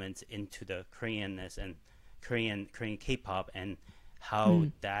traditional elements into the Koreanness, Korean K-pop and how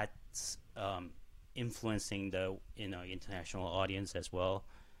that's influencing the international audience as well.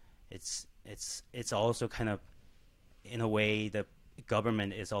 It's also kind of, in a way, the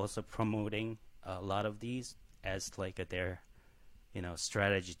government is also promoting a lot of these as like their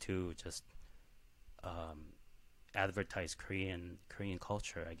strategy to just advertise Korean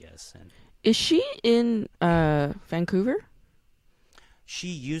culture, I guess. And Is she in Vancouver? she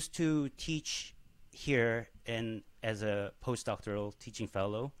used to teach here as a postdoctoral teaching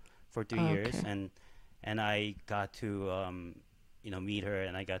fellow for 3 years, Okay. and I got to meet her,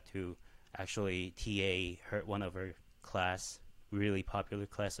 and I got to actually TA one of her class, really popular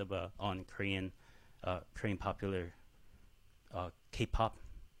class about on Korean popular K-pop.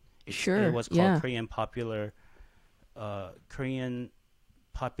 It Sure. was called Yeah. Korean popular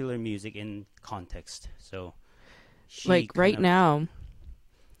music in context. So she Like kind right of now,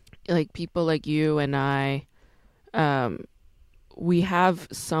 like people like you and I, um, we have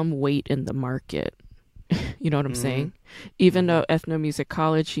some weight in the market. You know what I'm mm-hmm, saying? Even mm-hmm, though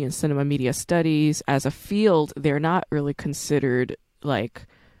ethnomusicology and cinema media studies as a field, they're not really considered like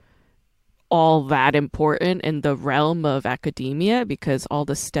all that important in the realm of academia because all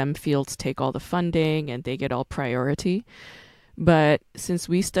the STEM fields take all the funding and they get all priority. But since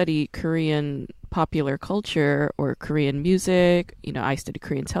we study Korean popular culture or Korean music, I study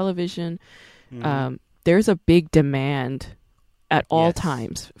Korean television, mm-hmm. there's a big demand at all Yes,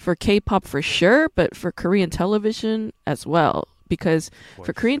 times for K-pop for sure, but for Korean television as well. Because of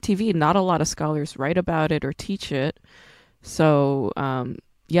for course. Korean TV, not a lot of scholars write about it or teach it. So,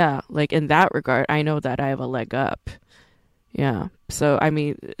 yeah, like in that regard, I know that I have a leg up. Yeah. So, I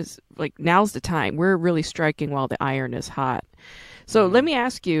mean, it's like now's the time. We're really striking while the iron is hot. So let Mm-hmm. me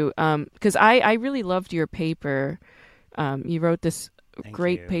ask you, because I really loved your paper. You wrote this Thank great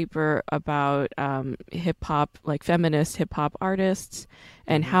you. paper about hip hop, like feminist hip hop artists,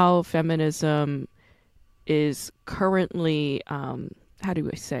 and Mm-hmm. how feminism is currently, how do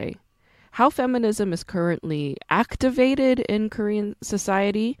I say, how feminism is currently activated in Korean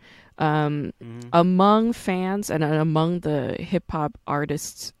society um, Mm-hmm. among fans and among the hip hop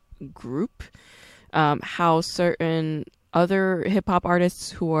artists group. How certain other hip hop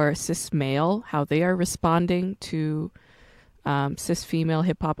artists who are cis male, how they are responding to cis female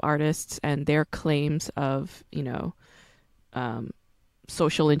hip hop artists and their claims of, um,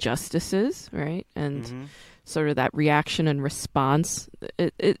 social injustices, right? And Mm-hmm. sort of that reaction and response.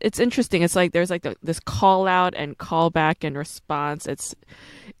 It's interesting. It's like there's like this call out and call back and response. It's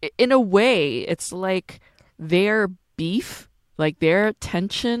in a way, it's like their beef, like their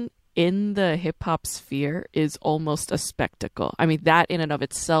tension in the hip hop sphere is almost a spectacle. I mean, that in and of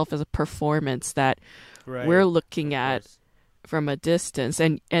itself is a performance that we're Right. looking Of at course. from a distance,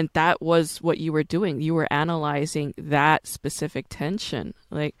 and that was what you were doing. You were analyzing that specific tension.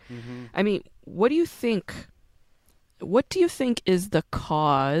 Like, Mm-hmm. I mean, what do you think is the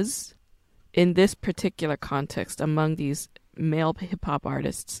cause in this particular context among these male hip hop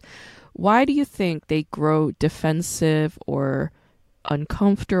artists? Why do you think they grow defensive or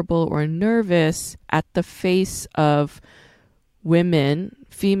uncomfortable or nervous at the face of women,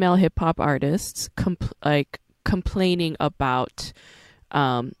 female hip hop artists, complaining about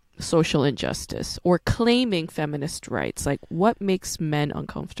social injustice or claiming feminist rights? Like, what makes men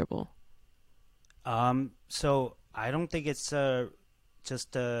uncomfortable? So I don't think it's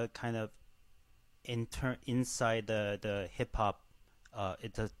just a kind of inside the hip hop.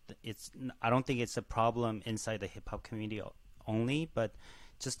 It's I don't think it's a problem inside the hip hop community only, but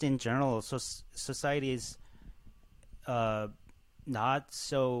just in general. So society is uh, not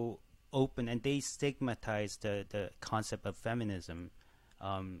so open, and they stigmatize the concept of feminism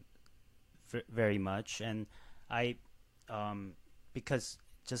um, very much. And I, because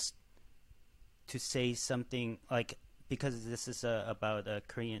just to say something like, because this is about a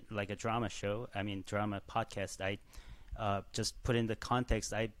Korean, like a drama show, I mean drama podcast, I just put in the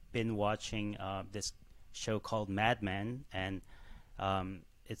context. I've been watching this show called Mad Men, and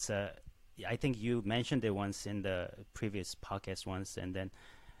it's a, I think you mentioned it once in the previous podcast once, and then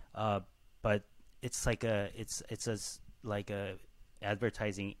but it's like like a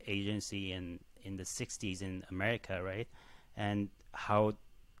advertising agency in the 60s in America, right? And how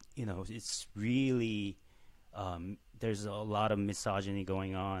it's really there's a lot of misogyny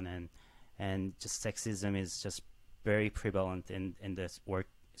going on, and just sexism is just very prevalent in this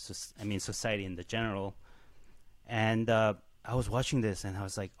I mean society in the general. And I was watching this and I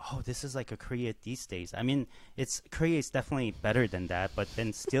was like, oh, this is like a Korea these days. I mean, it's Korea is definitely better than that, but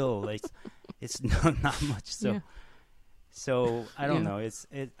then still it's not much. So Yeah. So I don't Yeah. know.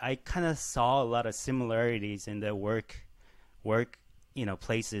 I kind of saw a lot of similarities in the work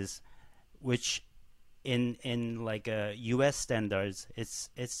places, which in like U.S. standards,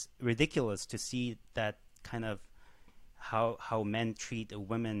 it's ridiculous to see that kind of how men treat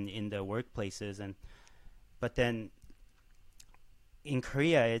women in the workplaces, and but then in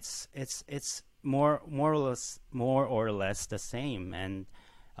Korea, it's more or less the same, and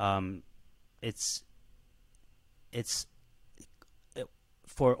um, it's it's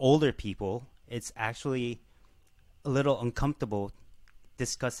for older people, it's actually a little uncomfortable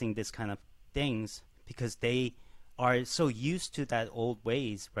discussing this kind of things because they are so used to that old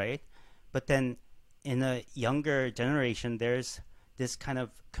ways, right? But then in a younger generation, there's this kind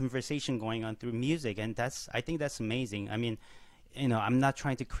of conversation going on through music, and I think that's amazing. I mean, I'm not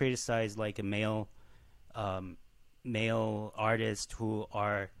trying to criticize like a male artists who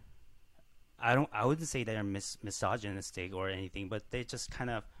are I wouldn't say they're misogynistic or anything, but they just kind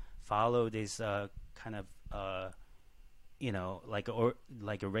of follow this kind of like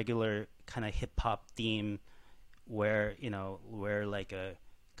a regular kind of hip hop theme where like a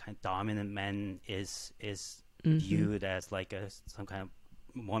kind of dominant man is viewed as like some kind of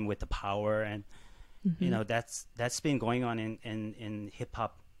one with the power, and that's been going on in hip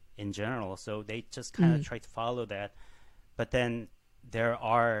hop in general. So they just kind of try to follow that, but then there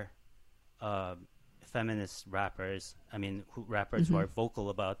are feminist rappers. I mean, rappers who are vocal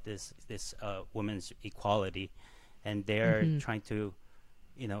about this women's equality, and they're trying to,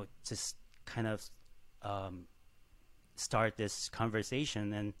 just kind of start this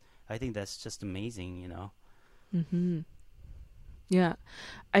conversation. And I think that's just amazing. Yeah.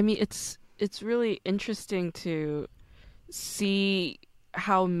 I mean, it's really interesting to see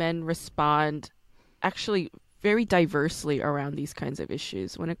how men respond actually very diversely around these kinds of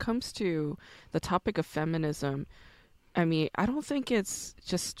issues. When it comes to the topic of feminism, I mean, I don't think it's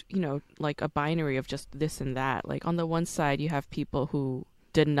just, like a binary of just this and that. Like on the one side, you have people who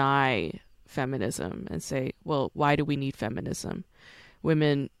deny feminism and say, well, why do we need feminism?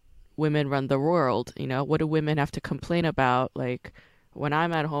 Women run the world. What do women have to complain about? Like when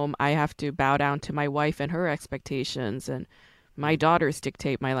I'm at home, I have to bow down to my wife and her expectations, and my daughters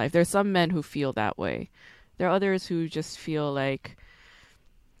dictate my life. There's some men who feel that way. There are others who just feel like,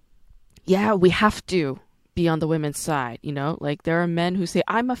 yeah, we have to be on the women's side, Like there are men who say,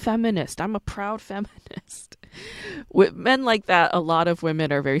 I'm a feminist. I'm a proud feminist. With men like that, a lot of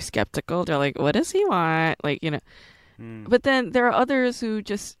women are very skeptical. They're like, what does he want? Like, But then there are others who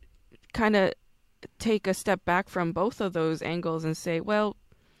just kind of take a step back from both of those angles and say, well,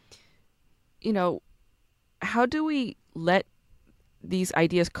 how do we let these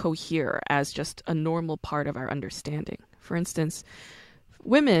ideas cohere as just a normal part of our understanding? For instance,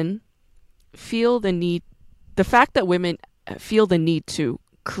 women feel the fact that women feel the need to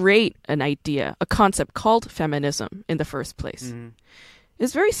create an idea, a concept called feminism in the first place,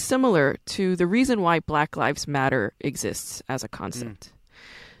 is very similar to the reason why Black Lives Matter exists as a concept.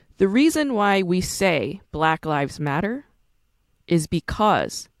 The reason why we say Black Lives Matter is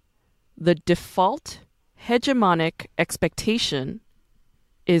because the default hegemonic expectation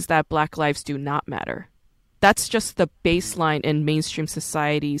is that Black lives do not matter. That's just the baseline in mainstream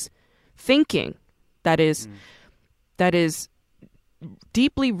society's thinking that is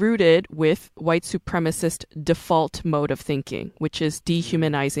deeply rooted with white supremacist default mode of thinking, which is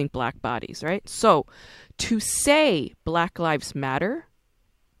dehumanizing Black bodies, right? So to say Black Lives Matter,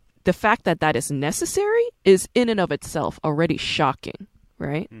 the fact that that is necessary is in and of itself already shocking,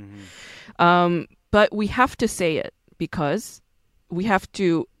 right? But we have to say it because we have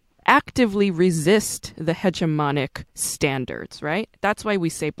to actively resist the hegemonic standards, right? That's why we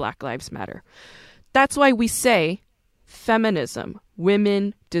say Black Lives Matter. That's why we say feminism,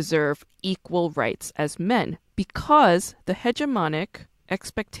 women deserve equal rights as men, because the hegemonic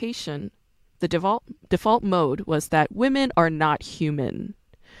expectation, the default mode was that women are not human.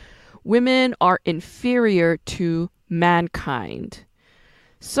 Women are inferior to mankind.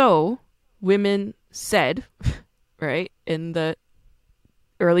 So women said, right, in the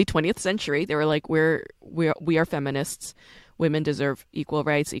early 20th century, they were like, we are feminists. Women deserve equal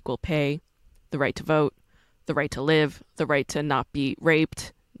rights, equal pay, the right to vote, the right to live, the right to not be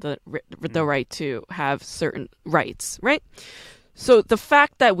raped, the right to have certain rights, right? So the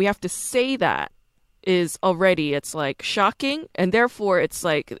fact that we have to say that is already, it's like shocking, and therefore it's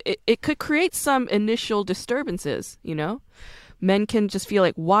like it could create some initial disturbances, Men can just feel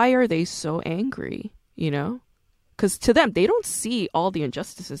like, why are they so angry, Because to them, they don't see all the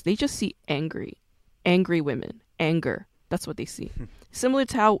injustices. They just see angry women, anger. That's what they see. Similar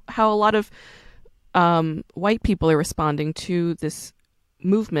to how a lot of white people are responding to this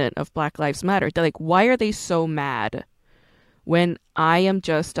movement of Black Lives Matter. They're like, why are they so mad when I am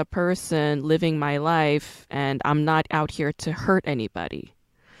just a person living my life and I'm not out here to hurt anybody?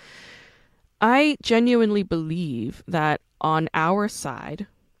 I genuinely believe that on our side,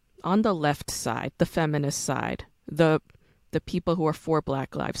 on the left side, the feminist side, the people who are for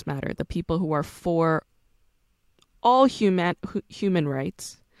Black Lives Matter, the people who are for all human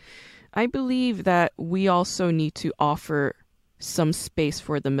rights, I believe that we also need to offer some space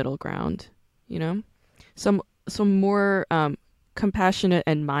for the middle ground, you know? Some more compassionate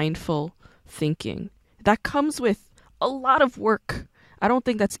and mindful thinking. That comes with a lot of work. I don't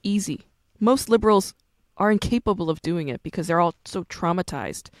think that's easy. Most liberals are incapable of doing it because they're all so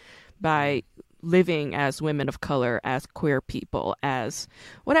traumatized by living as women of color, as queer people, as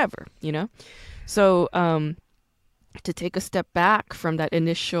whatever, you know? So, to take a step back from that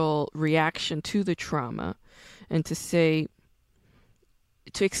initial reaction to the trauma and to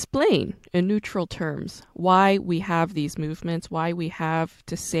explain in neutral terms why we have these movements, why we have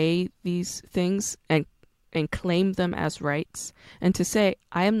to say these things and claim them as rights, and to say,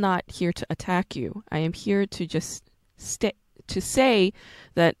 I am not here to attack you. I am here to just to say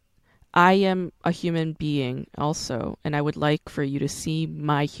that I am a human being also, and I would like for you to see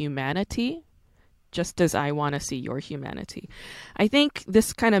my humanity just as I want to see your humanity. I think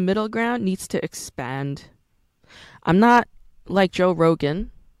this kind of middle ground needs to expand. I'm not like Joe Rogan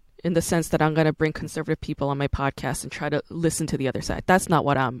in the sense that I'm going to bring conservative people on my podcast and try to listen to the other side. That's not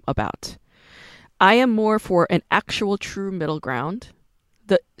what I'm about. I am more for an actual true middle ground,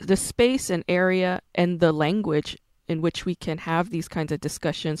 the space and area and the language in which we can have these kinds of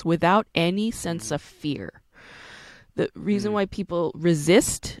discussions without any sense of fear. The reason why people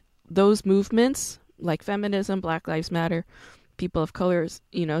resist those movements like feminism, Black Lives Matter, people of colors,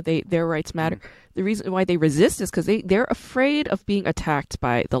 you know, their rights matter. The reason why they resist is because they're afraid of being attacked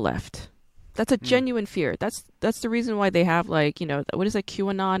by the left. That's a genuine fear. That's the reason why they have, like, you know, what is it,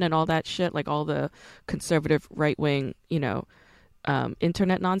 QAnon and all that shit, like all the conservative right wing, you know,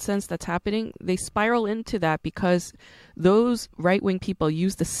 internet nonsense that's happening. They spiral into that because those right wing people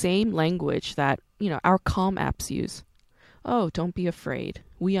use the same language that, you know, our calm apps use. Oh, don't be afraid.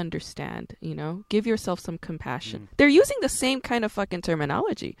 We understand, you know, give yourself some compassion. They're using the same kind of fucking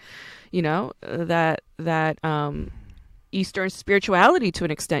terminology, you know, that Eastern spirituality to an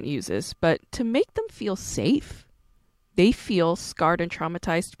extent uses, but to make them feel safe. They feel scarred and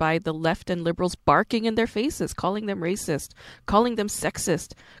traumatized by the left and liberals barking in their faces, calling them racist, calling them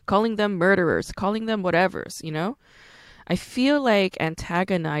sexist, calling them murderers, calling them whatevers, you know? I feel like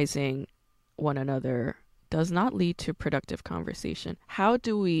antagonizing one another does not lead to productive conversation. How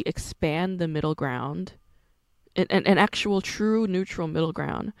do we expand the middle ground, an actual true neutral middle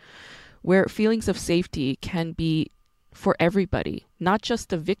ground, where feelings of safety can be for everybody, not just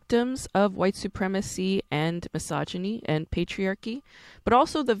the victims of white supremacy and misogyny and patriarchy, but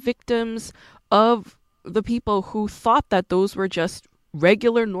also the victims of the people who thought that those were just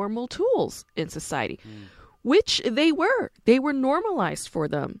regular, normal tools in society, which they were. They were normalized for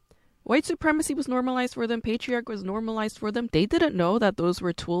them. White supremacy was normalized for them. Patriarchy was normalized for them. They didn't know that those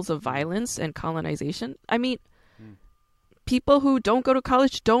were tools of violence and colonization. I mean, people who don't go to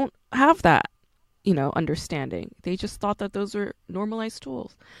college don't have that, you know, understanding. They just thought that those were normalized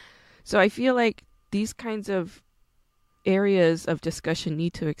tools. So I feel like these kinds of areas of discussion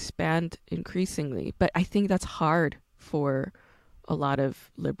need to expand increasingly. But I think that's hard for a lot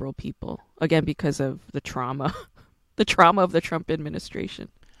of liberal people, again, because of the trauma, the trauma of the Trump administration.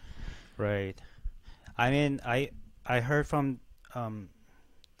 Right. I mean, I heard from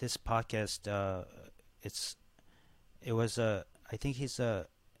this podcast. I think he's a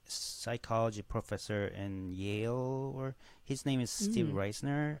psychology professor in Yale, or his name is Steve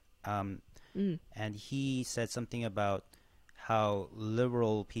Reisner. And he said something about how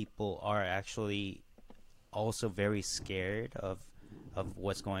liberal people are actually also very scared of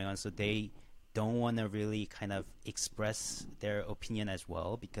what's going on, so they don't want to really kind of express their opinion as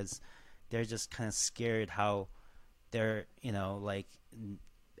well, because they're just kind of scared how they're, you know, like,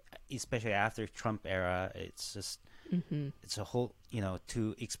 especially after Trump era, it's just it's a whole, you know,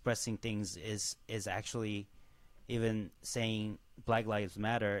 to expressing things is actually, even saying Black Lives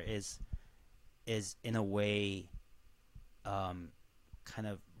Matter is in a way kind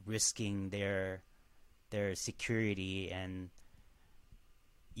of risking their security. And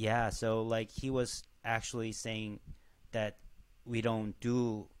yeah, so like he was actually saying that we don't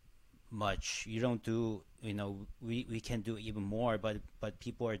do much. You don't do, we can do even more, but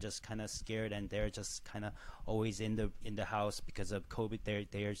people are just kind of scared, and they're just kind of always in the house because of COVID.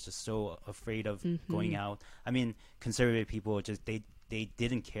 They're just so afraid of going out. I mean, conservative people just they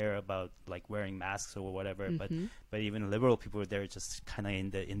didn't care about like wearing masks or whatever, but even liberal people, they're just kind of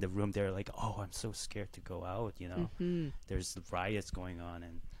in the room. They're like, oh, I'm so scared to go out. There's riots going on,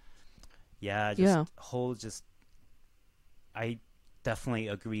 and I definitely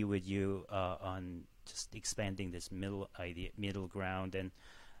agree with you on just expanding this middle ground. And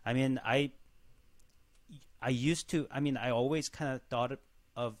I mean, I always kind of thought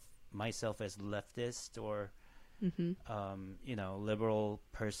of myself as leftist or liberal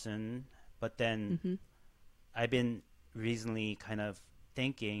person, but then I've been recently kind of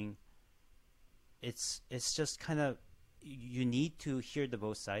thinking it's just kind of, you need to hear the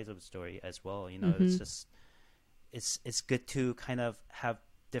both sides of the story as well. It's just it's good to kind of have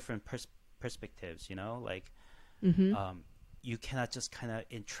different perspectives. Like you cannot just kind of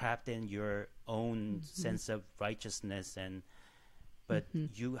entrapped in your own sense of righteousness, but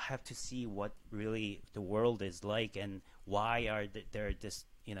you have to see what really the world is like, and why are there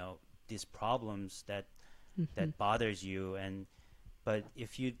these problems that bothers you. But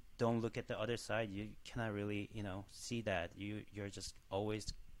if you don't look at the other side, you cannot really see that. You're just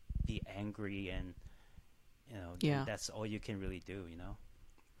always be angry, and that's all you can really do.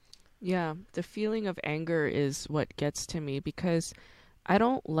 Yeah, the feeling of anger is what gets to me, because I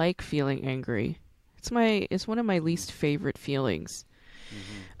don't like feeling angry. It's one of my least favorite feelings.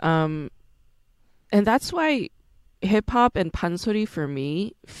 And that's why hip hop and pansori for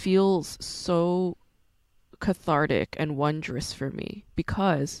me feels so cathartic and wondrous for me,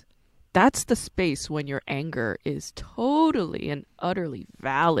 because that's the space when your anger is totally and utterly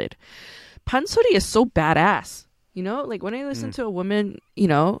valid. Pansori is so badass, like when I listen to a woman,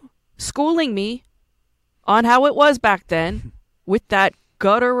 schooling me on how it was back then with that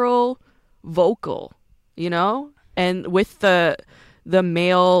guttural vocal, and with the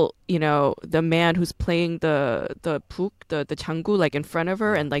male, the man who's playing the puk, the 장구, like in front of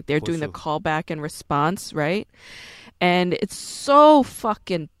her, and like they're doing the callback and response, right? And it's so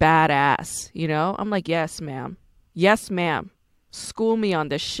fucking badass, I'm like, yes, ma'am. School me on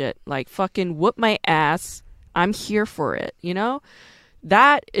this shit. Like, fucking whoop my ass. I'm here for it,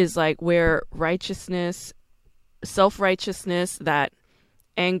 That is like where righteousness, self-righteousness, that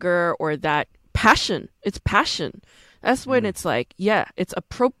anger, or that passion, it's passion. That's when it's like, yeah, it's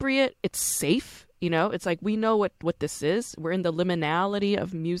appropriate, it's safe, it's like we know what this is. We're in the liminality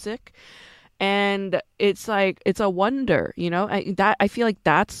of music. And it's like, it's a wonder, I feel like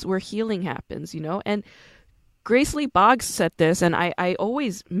that's where healing happens, and Grace Lee Boggs said this, and I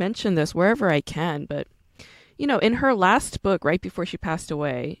always mention this wherever I can, but in her last book, right before she passed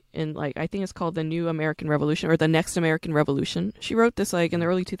away, in like, I think it's called The New American Revolution, or The Next American Revolution, she wrote this like in the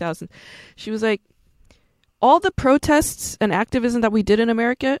early 2000s. She was like, all the protests and activism that we did in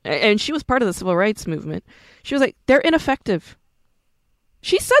America, and she was part of the civil rights movement, she was like, they're ineffective.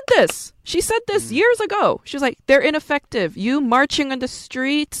 She said this years ago. She was like, they're ineffective. You marching on the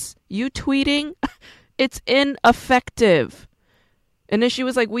streets, you tweeting, it's ineffective. And then she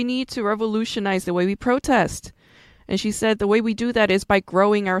was like, we need to revolutionize the way we protest. And she said, the way we do that is by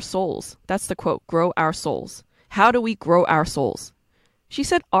growing our souls. That's the quote, grow our souls. How do we grow our souls? She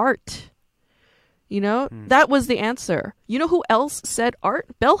said art. That was the answer. You know who else said art?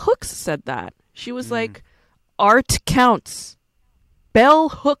 Bell Hooks said that. She was like, art counts. Bell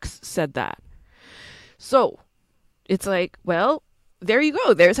Hooks said that. So it's like, well, there you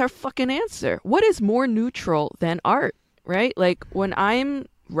go. There's our fucking answer. What is more neutral than art, right? Like when I'm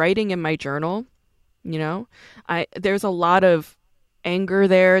writing in my journal, there's a lot of anger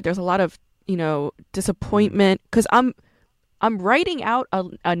there. There's a lot of, disappointment, because I'm writing out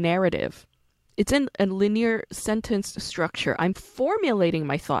a narrative. It's in a linear sentence structure. I'm formulating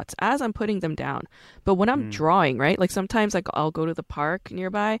my thoughts as I'm putting them down. But when I'm drawing, right? Like sometimes like I'll go to the park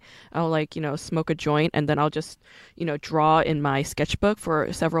nearby. I'll like, smoke a joint, and then I'll just, draw in my sketchbook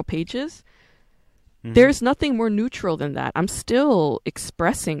for several pages. There's nothing more neutral than that. I'm still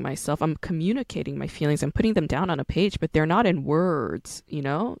expressing myself. I'm communicating my feelings. I'm putting them down on a page, but they're not in words,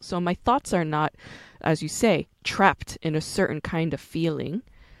 So my thoughts are not, as you say, trapped in a certain kind of feeling.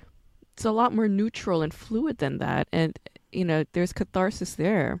 It's a lot more neutral and fluid than that. And, there's catharsis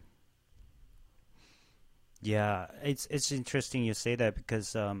there. Yeah, it's interesting you say that,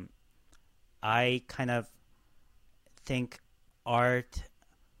 because I kind of think art,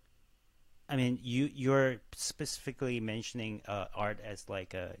 I mean, you're specifically mentioning art as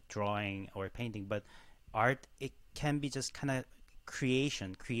like a drawing or a painting, but art, it can be just kind of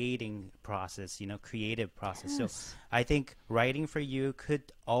creating process, creative process. So Yes. I think writing for you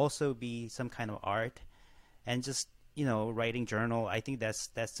could also be some kind of art, and just writing journal. I think that's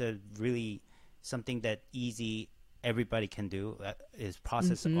a really something that easy everybody can do, is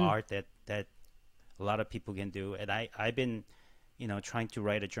process Mm-hmm. art that a lot of people can do. And I've been trying to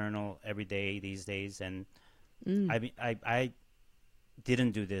write a journal every day these days, and Mm. I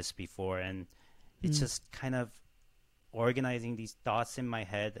didn't do this before, and it's Mm. just kind of organizing these thoughts in my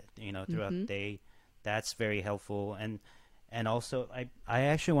head, throughout Mm-hmm. the day. That's very helpful. And also I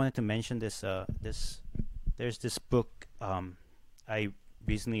actually wanted to mention this there's this book I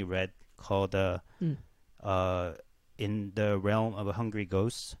recently read called Mm. uh In the Realm of Hungry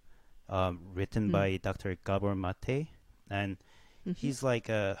Ghosts, written Mm. by Dr. Gabor Mate. And Mm-hmm. he's like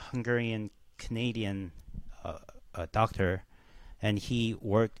a Hungarian Canadian doctor, and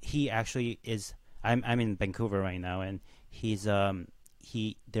he actually is. I'm in Vancouver right now, and he's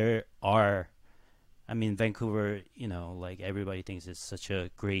he there are I mean, Vancouver, like everybody thinks it's such a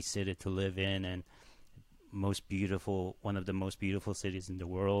great city to live in, and one of the most beautiful cities in the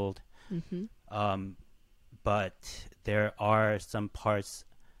world. Mm-hmm. Um, but there are some parts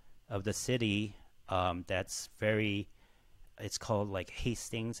of the city that's very, it's called like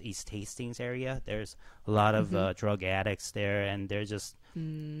Hastings, East Hastings area. There's a lot of Mm-hmm. drug addicts there, and they're just,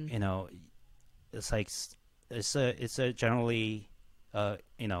 Mm. you know, it's like it's a generally, a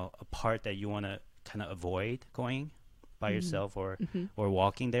part that you want to kind of avoid going by Mm. yourself, or Mm-hmm.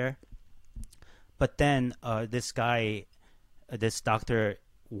 walking there. But then this doctor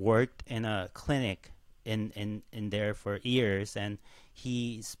worked in a clinic in there for years, and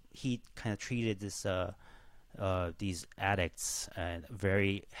he kind of treated these addicts,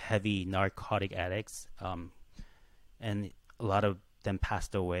 very heavy narcotic addicts, and a lot of them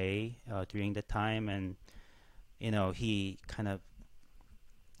passed away during the time. And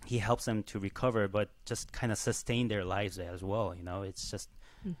he helps them to recover, but just kind of sustain their lives as well. It's just,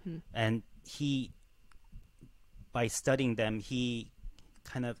 Mm-hmm. and he, by studying them, he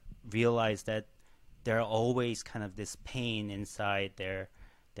kind of realized that there are always kind of this pain inside their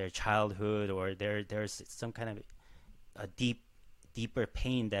childhood, or there's some kind of a deeper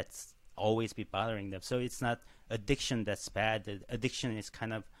pain that's always be bothering them. So it's not addiction that's bad. The addiction is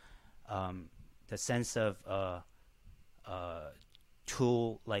kind of the sense of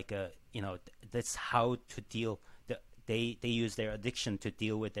tool, like that's how to deal. They use their addiction to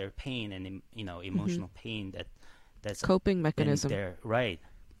deal with their pain and Mm-hmm. emotional pain that's Coping been mechanism. there, right?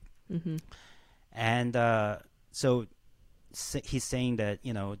 Mm-hmm. And so he's saying that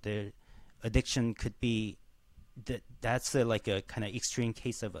the addiction could be that's like a kind of extreme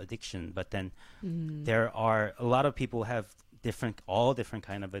case of addiction. But then Mm. there are a lot of people have all different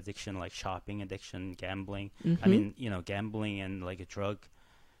kind of addiction, like shopping addiction, gambling. I Mm-hmm. mean, gambling and like a drug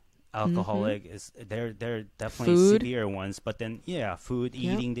Mm-hmm. alcoholic is they're definitely Food. severe ones. But then food, Yep.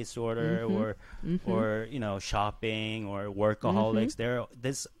 eating disorder, Mm-hmm. Mm-hmm. or shopping, or Mm-hmm. workaholics.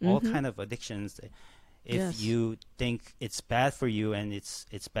 There's all Mm-hmm. kind of addictions. If Yes. you think it's bad for you, and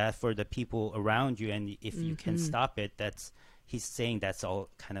it's bad for the people around you, and if you can Mm-hmm. stop it, he's saying that's all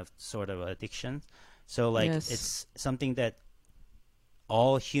kind of sort of addiction. So like Yes. it's something that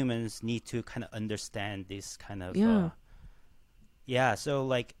all humans need to kind of understand, this kind of Yeah. so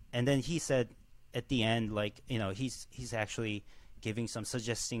like, and then he said at the end, like, he's actually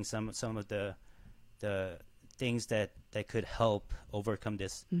suggesting some of the things that could help overcome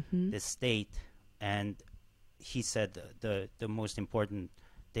Mm-hmm. this state. And he said the most important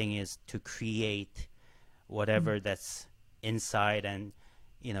thing is to create whatever that's inside. And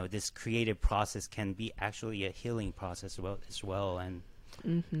this creative process can be actually a healing process as well. And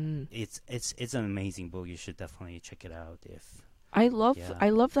Mm-hmm. it's an amazing book. You should definitely check it out. If I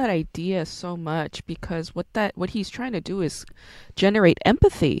love that idea so much, because what he's trying to do is generate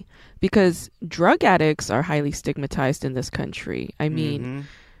empathy, because drug addicts are highly stigmatized in this country. I mean,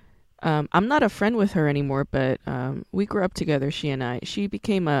 Mm-hmm. I'm not a friend with her anymore, but we grew up together, she and I. She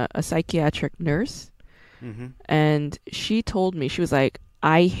became a psychiatric nurse, Mm-hmm. and she told me, she was like,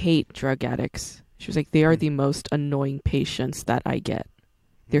 I hate drug addicts. She was like, they are the most annoying patients that I get.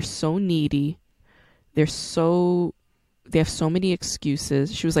 They're so needy. They have so many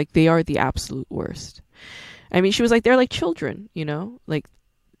excuses. She was like, they are the absolute worst. I mean, she was like, they're like children, like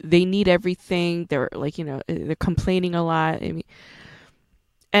they need everything. They're like, they're complaining a lot. I mean,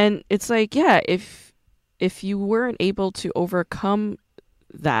 and it's like, yeah, if you weren't able to overcome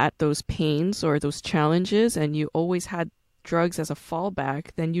those pains or those challenges, and you always had drugs as a fallback,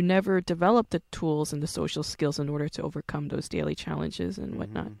 then you never developed the tools and the social skills in order to overcome those daily challenges and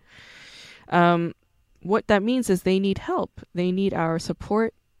whatnot. Mm-hmm. what that means is they need help. They need our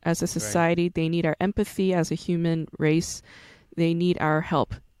support as a society. They need our empathy as a human race. They need our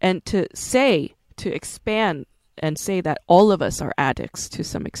help. And to expand and say that all of us are addicts to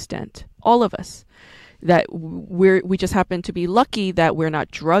some extent, all of us, that we just happen to be lucky that we're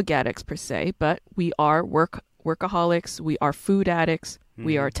not drug addicts per se, but we are workaholics, we are food addicts,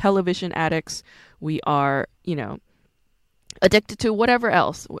 we are television addicts, we are, addicted to whatever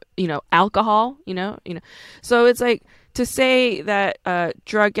else, alcohol, So it's like to say that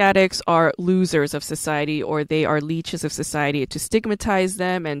drug addicts are losers of society or they are leeches of society, to stigmatize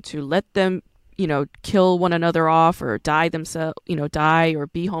them and to let them, kill one another off or die themselves, die or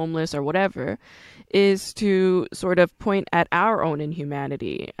be homeless or whatever, is to sort of point at our own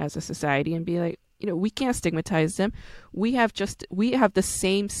inhumanity as a society and be like, we can't stigmatize them. We have the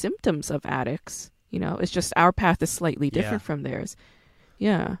same symptoms of addicts. It's just our path is slightly different from theirs.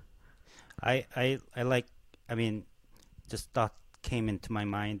 Yeah. I like, just thought came into my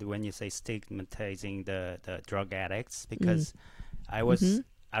mind when you say stigmatizing the drug addicts, because I was,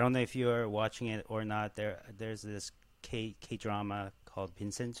 I don't know if you're watching it or not. There's this K drama called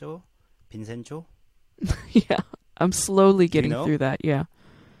Vincenzo. Yeah. I'm slowly getting through that. Yeah.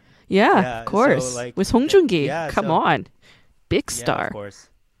 Yeah, of course. So, with Song Joong-ki. Come on. Big star. Yeah, of course.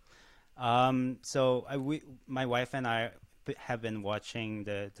 So my wife and I have been watching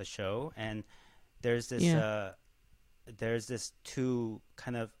the show, and there's this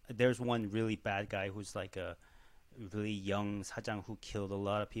there's one really bad guy who's like a really young sajang who killed a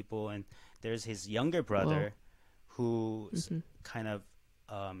lot of people, and there's his younger brother who's kind of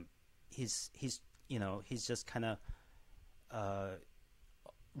he's just kind of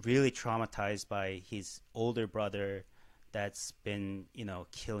really traumatized by his older brother that's been,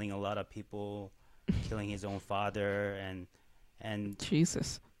 killing a lot of people, killing his own father, and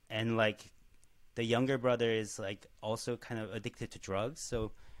Jesus. And like the younger brother is like also kind of addicted to drugs.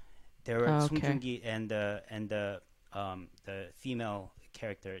 So there were Song Joong-ki and the female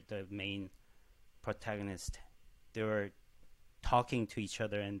character, the main protagonist, they were talking to each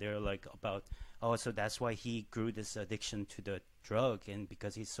other, and they're like about, so that's why he grew this addiction to the drug, and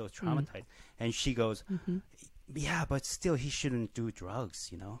because he's so traumatized. And she goes, yeah, but still he shouldn't do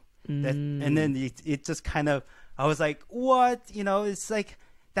drugs, and then it just kind of, I was like, what? It's like,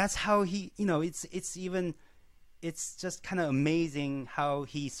 that's how he, it's just kind of amazing how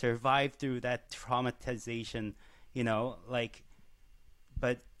he survived through that traumatization,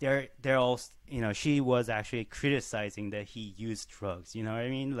 but they're all, she was actually criticizing that he used drugs, you know what I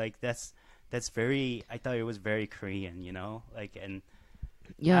mean? Like that's very, I thought it was very Korean, and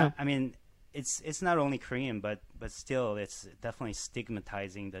yeah, I mean, it's not only Korean, but still, it's definitely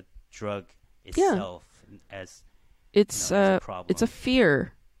stigmatizing the drug itself as as a problem. It's a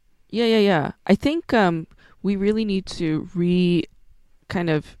fear. Yeah. I think we really need to kind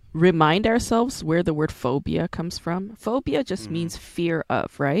of remind ourselves where the word phobia comes from. Phobia just means fear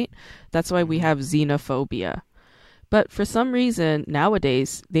of, right? That's why we have xenophobia. But for some reason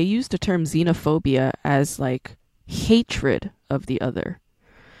nowadays they use the term xenophobia as like hatred of the other.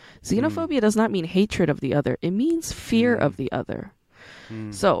 Xenophobia does not mean hatred of the other. It means fear of the other.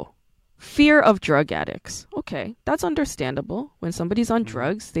 So, fear of drug addicts. Okay, that's understandable. When somebody's on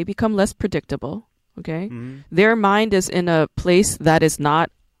drugs, they become less predictable. Okay? Their mind is in a place that is not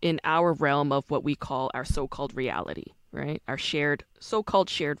in our realm of what we call our so-called reality, right? Our so-called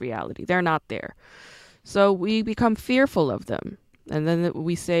shared reality. They're not there. So we become fearful of them. And then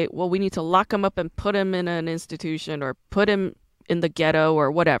we say, well, we need to lock them up and put them in an institution or put them in the ghetto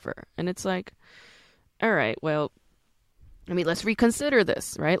or whatever. And it's like, all right, well, let's reconsider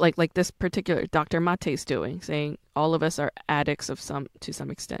this, right? Like this particular Dr. Mate's doing, saying all of us are addicts to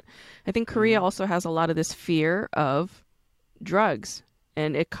some extent. I think Korea also has a lot of this fear of drugs,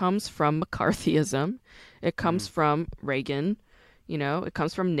 and it comes from McCarthyism. It comes from Reagan, it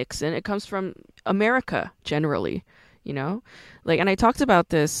comes from Nixon. It comes from America generally, and I talked about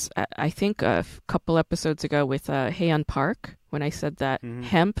this, I think a couple episodes ago with Haeyeon Park, when I said that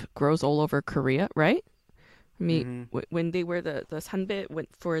hemp grows all over Korea, right? When they wear the sanbe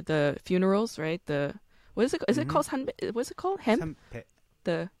for the funerals, right? What is it? Is it called sanbe? What's it called? Hemp?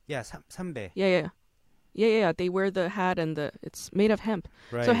 Sanbe. Yeah. They wear the hat and it's made of hemp.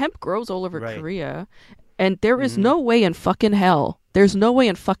 Right. So hemp grows all over Korea, and there is no way in fucking hell. There's no way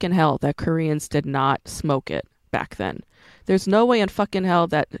in fucking hell that Koreans did not smoke it back then. There's no way in fucking hell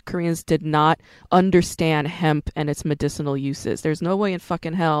that Koreans did not understand hemp and its medicinal uses. There's no way in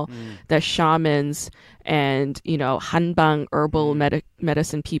fucking hell that shamans and, hanbang herbal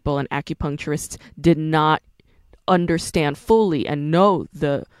medicine people and acupuncturists did not understand fully and know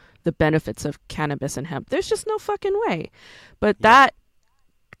the the benefits of cannabis and hemp. There's just no fucking way. But Yeah.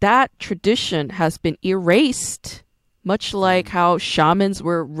 that tradition has been erased, much like how shamans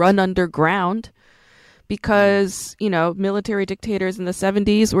were run underground because, military dictators in the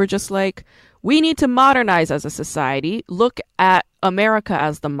 70s were just like, we need to modernize as a society. Look at America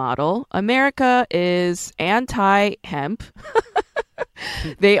as the model. America is anti-hemp.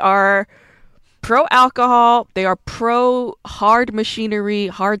 They are pro-alcohol. They are pro-hard machinery,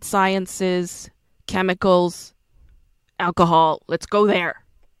 hard sciences, chemicals, alcohol. Let's go there.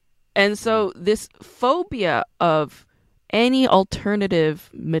 And so this phobia of any alternative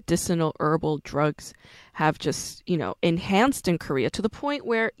medicinal herbal drugs have just, enhanced in Korea to the point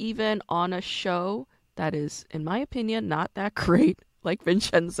where even on a show that is, in my opinion, not that great, like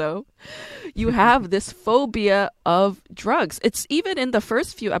Vincenzo, you have this phobia of drugs. It's even in the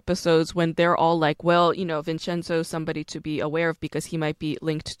first few episodes when they're all like, well, Vincenzo's somebody to be aware of because he might be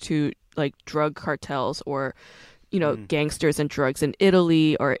linked to like drug cartels or gangsters and drugs in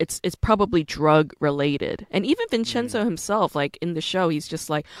Italy, or it's probably drug related. And even Vincenzo himself, like in the show, he's just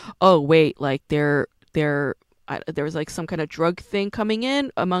like, oh wait, like there was like some kind of drug thing coming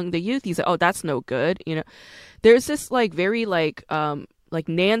in among the youth. He's like, oh, that's no good. There's this like very like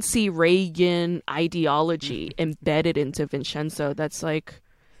Nancy Reagan ideology embedded into Vincenzo that's like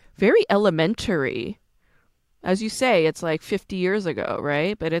very elementary. As you say, it's like 50 years ago,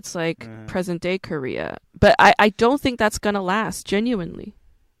 right? But it's like present day Korea. But I don't think that's going to last, genuinely.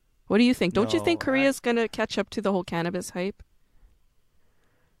 What do you think? Don't you think Korea's going to catch up to the whole cannabis hype?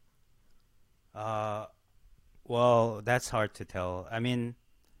 Well, that's hard to tell. I mean,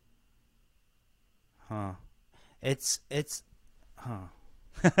 it's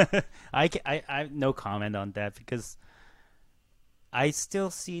I have no comment on that because I still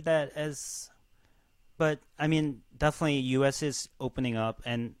see that as. But I mean, definitely, U.S. is opening up,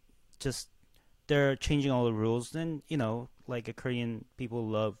 and just they're changing all the rules. And like Korean people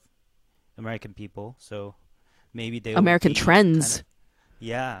love American people, so maybe they American trends.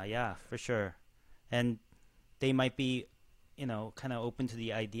 Yeah, for sure. And they might be, kind of open to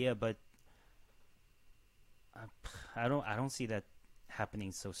the idea, but I don't see that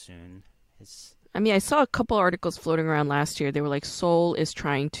happening so soon. I saw a couple articles floating around last year. They were like, Seoul is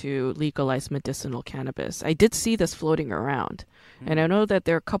trying to legalize medicinal cannabis. I did see this floating around. And I know that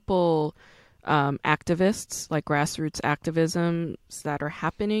there are a couple activists, like grassroots activisms that are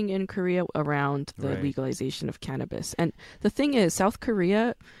happening in Korea around the legalization of cannabis. And the thing is, South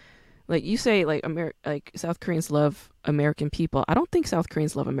Korea, like you say, like South Koreans love American people. I don't think South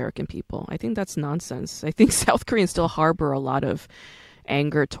Koreans love American people. I think that's nonsense. I think South Koreans still harbor a lot of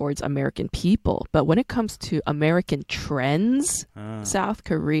anger towards American people. But when it comes to American trends, South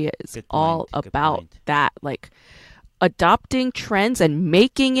Korea is all about that. Like adopting trends and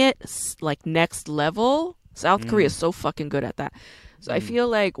making it like next level. South Korea is so fucking good at that. So I feel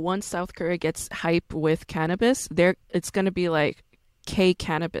like once South Korea gets hype with cannabis, it's going to be like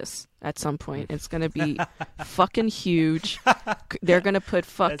K-cannabis at some point. It's going to be fucking huge. They're going to put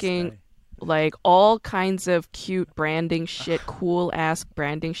fucking like all kinds of cute branding shit, cool ass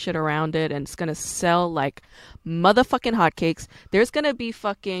branding shit around it, and it's gonna sell like motherfucking hotcakes. There's gonna be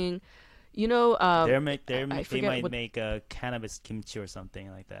fucking, they might make a cannabis kimchi or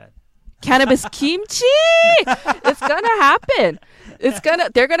something like that. Cannabis kimchi. It's gonna happen.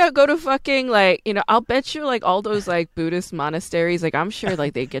 They're gonna go to fucking like, I'll bet you like all those like Buddhist monasteries, like I'm sure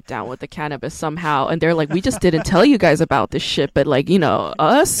like they get down with the cannabis somehow, and they're like, we just didn't tell you guys about this shit, but like,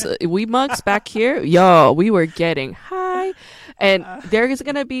 us, we monks back here, we were getting high. And there's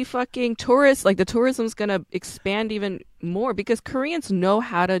gonna be fucking tourists, like the tourism's gonna expand even more because Koreans know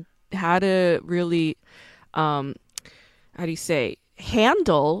how to really how do you say,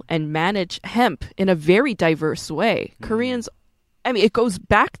 handle and manage hemp in a very diverse way. Koreans, it goes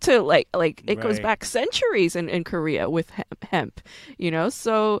back to it goes back centuries in Korea with hemp,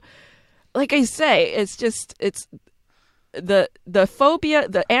 so like I say, it's the phobia,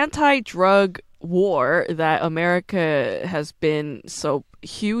 the anti-drug war that America has been so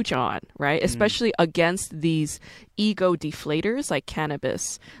huge on, right? Especially against these ego deflators like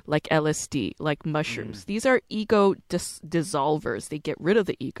cannabis, like LSD, like mushrooms. These are ego dissolvers. They get rid of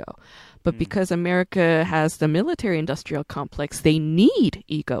the ego. But because America has the military industrial complex, they need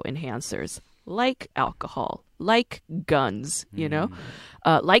ego enhancers like alcohol, like guns,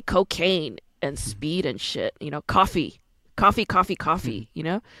 like cocaine and speed and shit, coffee,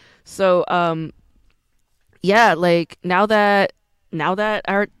 So, like now that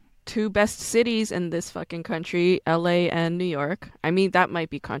our two best cities in this fucking country, LA and New York, that might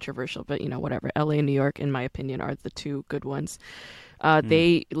be controversial, but whatever. LA and New York, in my opinion, are the two good ones.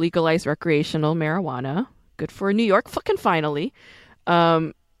 They legalized recreational marijuana. Good for New York, fucking finally.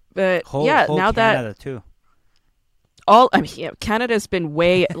 But yeah, Whole now that Canada too. Canada's been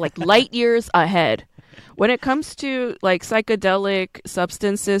way like light years ahead when it comes to like psychedelic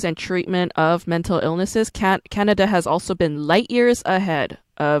substances and treatment of mental illnesses. Canada has also been light years ahead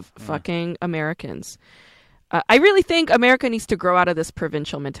of fucking Americans. I really think America needs to grow out of this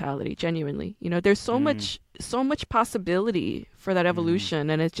provincial mentality. Genuinely, there's so much possibility for that evolution,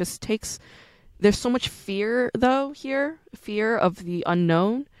 and it just takes. There's so much fear though here, fear of the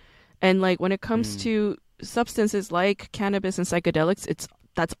unknown, and like when it comes to substances like cannabis and psychedelics,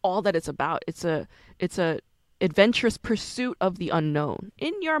 that's all that it's about. It's a adventurous pursuit of the unknown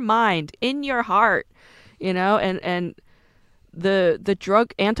in your mind, in your heart, and the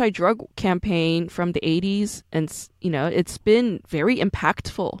anti-drug campaign from the 80s, and it's been very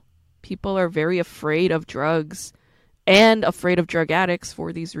impactful. People are very afraid of drugs and afraid of drug addicts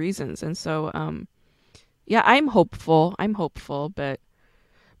for these reasons. And so yeah, I'm hopeful, but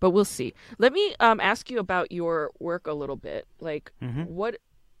we'll see. Let me ask you about your work a little bit. Like,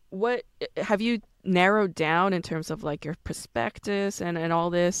 what have you narrowed down in terms of like your prospectus and all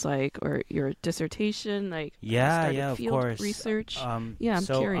this, like, or your dissertation? Like, Of field course. research. I'm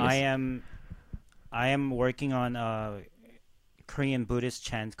so curious. I am working on a Korean Buddhist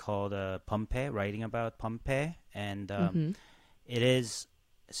chant called Pumpe, writing about Pumpe, and it is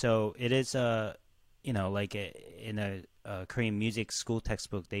like in a Korean music school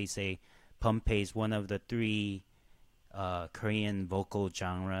textbook, they say Pumpe is one of the three Korean vocal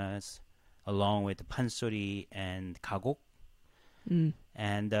genres, along with pansori and kagok.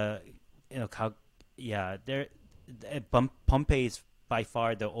 And Pumpe is by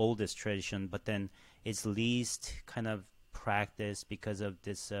far the oldest tradition, but then it's least kind of practiced because of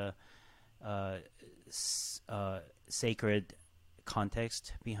this sacred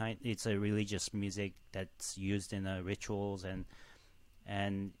context behind. It's a religious music that's used in rituals and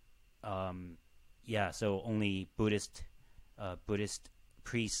so only Buddhist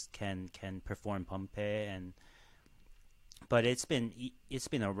priests can perform Pumpe, but it's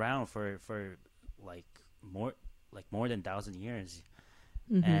been around for like more than 1,000 years,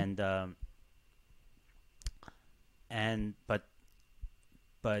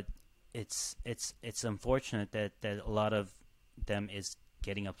 but it's unfortunate that a lot of them is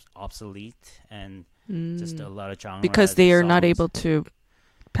getting obsolete, and just a lot of genres because they are not songs. able to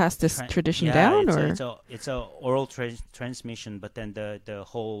pass this tradition down, it's a oral transmission, but then the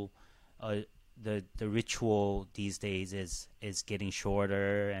whole the ritual these days is getting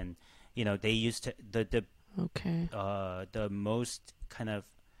shorter, and they used to the most kind of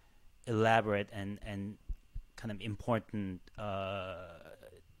elaborate and kind of important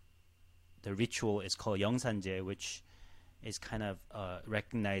the ritual is called Yeongsanje, which is kind of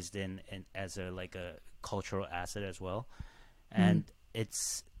recognized in as a cultural asset as well, and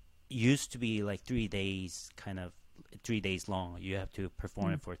it's used to be like 3 days, kind of 3 days long. You have to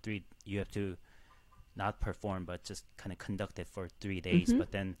perform it for three. You have to not perform, but just kind of conduct it for 3 days.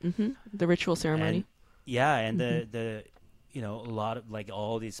 But then the ritual ceremony. And the a lot of like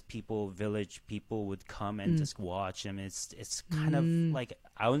all these people, village people would come and just watch them. It's kind of like,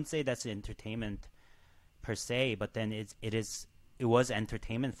 I wouldn't say that's entertainment per se, but then it was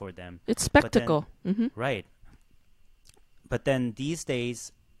entertainment for them. It's spectacle. Right. But then these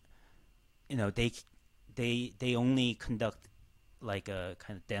days, they only conduct like a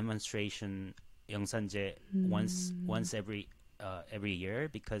kind of demonstration Yeongsanje once every year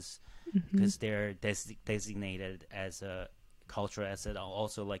because they're designated as a cultural asset,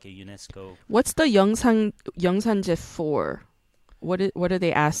 also like a UNESCO. What's the Yeongsanje for? What are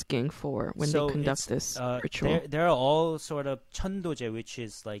they asking for when they conduct this ritual? There are all sort of 천도제, which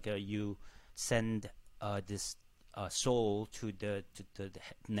is like you send this soul to the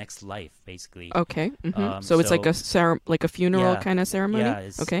next life, basically. Okay. So it's like a funeral kind of ceremony. Yeah.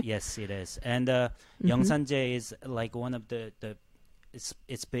 Okay. Yes, it is. And Yeongsanje is like one of the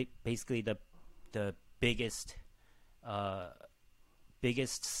it's basically the biggest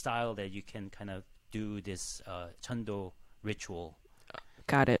style that you can kind of do this Chando ritual.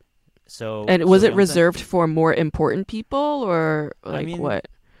 Got it. So, and was it reserved for more important people, or like what?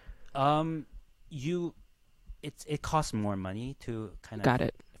 It costs more money to kind of Got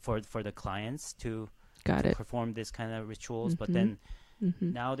it for the clients to perform this kind of rituals, but then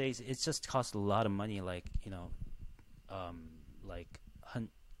nowadays it just costs a lot of money, like like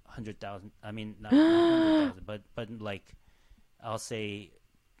 100,000. I mean, not 100,000, but like I'll say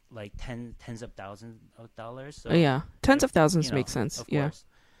like tens of thousands of dollars. So, yeah, tens of thousands makes sense. Of course.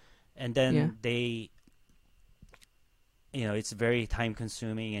 And then it's very time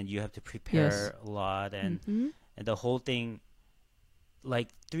consuming, and you have to Yes. prepare a lot, and Mm-hmm. the whole thing, like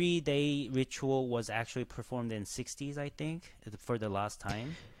 3 day ritual was actually performed in 60s, I think, for the last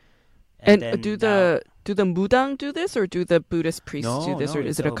time. And And then now, do the Mudang do this, or do the Buddhist priests do no, this, no, or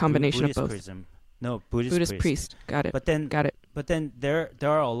is it's it a a combination of Buddhist both? prism. No, Buddhist Buddhist priest. priest. Got it. But then, Got it. there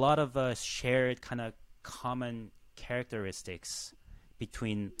are a lot of shared kind of common characteristics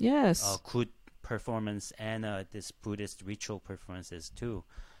between Yes. good performance and this Buddhist ritual performances too.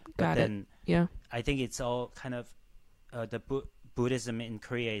 But Got it. then Yeah. I think it's all kind of Buddhism in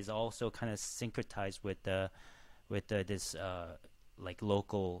Korea is also kind of syncretized with this like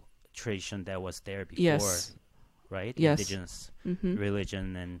local tradition that was there before, Yes. right? Yes. Indigenous Mm-hmm.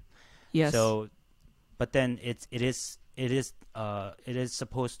 religion, and Yes. so. But then it is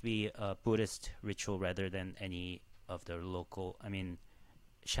supposed to be a Buddhist ritual rather than any of the local, I mean,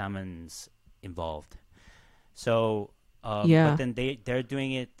 shamans involved. So, Yeah. but then they're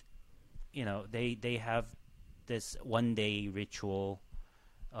doing it. They have this 1 day ritual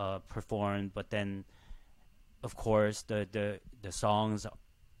performed, but then of course the songs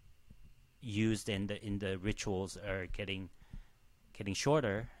used in the rituals are getting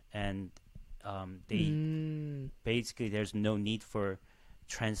shorter, and they Mm. basically there's no need for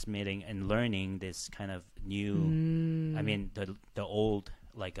transmitting and learning this kind of new. I Mm. mean the old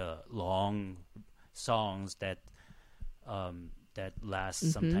like long songs that last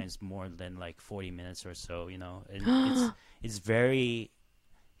Mm-hmm. sometimes more than like 40 minutes or so, and it's very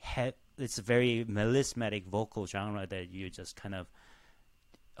it's a very melismatic vocal genre that you just kind of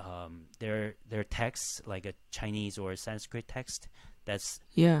their texts, like a Chinese or Sanskrit text, that's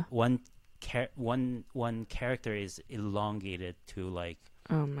Yeah. one character is elongated to like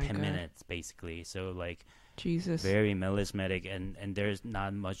Oh my 10 God. minutes basically, so like Jesus. very melismatic, and there's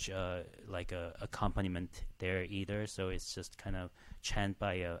not much like a accompaniment there either, so it's just kind of chant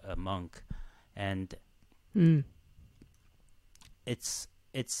by a monk, and Mm. it's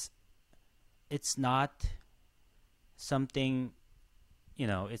not something,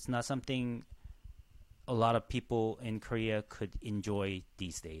 it's not something a lot of people in Korea could enjoy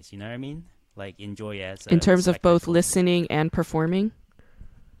these days, you know what I mean, like enjoy as In a terms of both spectacle. listening and performing.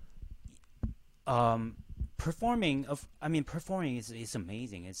 Performing is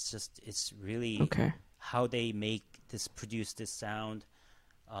amazing. It's really Okay. how they produce this sound,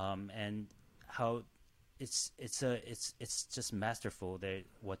 and how it's just masterful,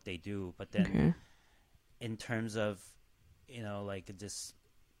 what they do. But then Okay. in terms of like this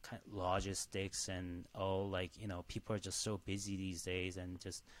kind of logistics and all, like people are just so busy these days, and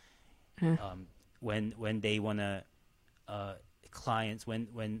just Eh. when they want to clients,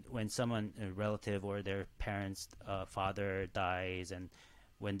 when someone, a relative or their parents father dies, and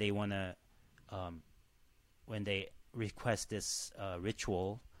when they want to when they request this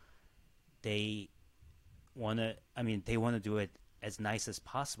ritual, they want to do it as nice as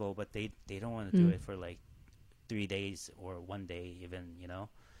possible, but they don't want to do it for like 3 days or 1 day even,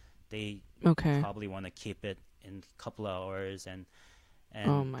 they Okay. probably want to keep it in a couple of hours, and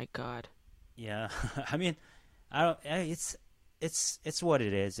Oh my God. yeah. I mean, I don't. It's what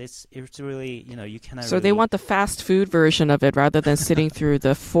it is. It's really, you cannot. So really, they want the fast food version of it rather than sitting through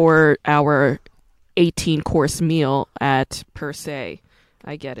the 4-hour, 18-course meal at per se.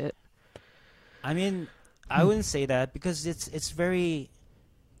 I get it. I mean, I wouldn't say that, because it's very,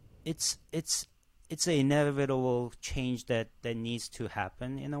 it's an inevitable change that needs to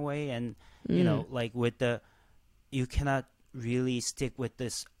happen in a way, and like you cannot really stick with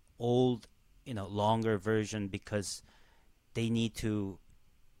this old, longer version, because they need to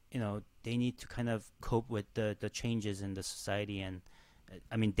kind of cope with the changes in the society, and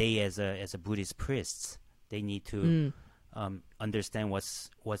I mean, they as a Buddhist priests, they need to understand what's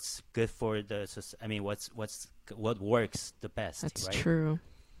good for the I mean, what works the best. That's right? true.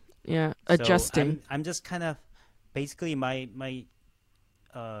 Yeah, So adjusting. I'm just kind of basically my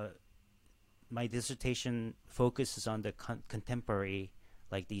dissertation focuses on the contemporary,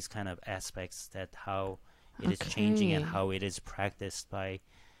 like these kind of aspects, that how it is changing and Okay. how it is practiced by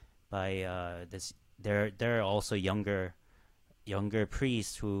this. There are also younger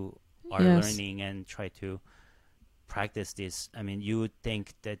priests who are Yes. learning and try to practice this. I mean, you would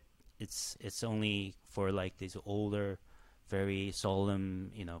think that it's only for like these older, very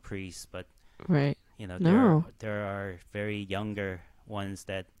solemn, priests, but Right. there No. are very younger ones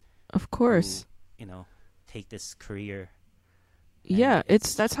that Of course. who, take this career. Yeah,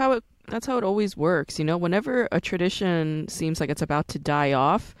 it's- that's how it always works. Whenever a tradition seems like it's about to die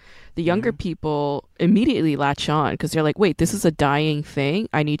off, the younger Mhm. people immediately latch on because they're like, "Wait, this is a dying thing.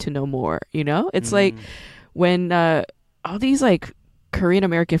 I need to know more." It's like Mm, when all these like Korean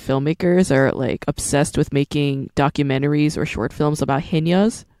American filmmakers are like obsessed with making documentaries or short films about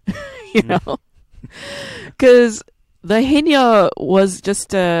Hinyas, you know, because the Hinya was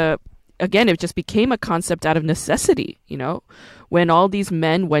just again, it just became a concept out of necessity, you know. When all these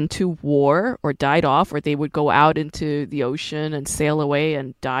men went to war or died off, or they would go out into the ocean and sail away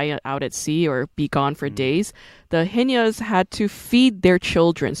and die out at sea or be gone for days, the Hinyas had to feed their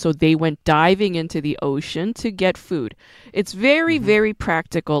children. So they went diving into the ocean to get food. It's very, very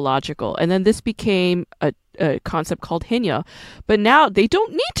practical, logical. And then this became a concept called Hinya. But now they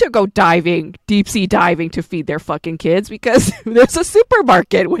don't need to go diving, deep sea diving to feed their fucking kids because there's a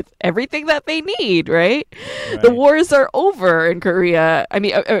supermarket with everything that they need, right? The wars are over in Korea. I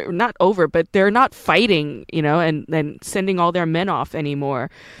mean, not over, but they're not fighting, you know, and sending all their men off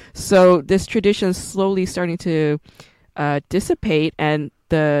anymore. So this tradition is slowly starting to dissipate, and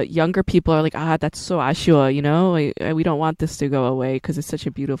the younger people are like, that's so 아쉬워, you know, we don't want this to go away because it's such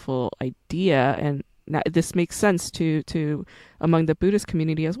a beautiful idea, and now this makes sense to among the Buddhist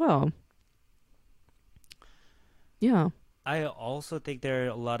community as well. Yeah. I also think there are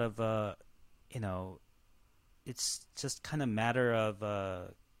a lot of, you know, it's just kind of matter of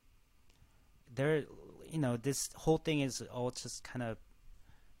there, you know, this whole thing is all just kind of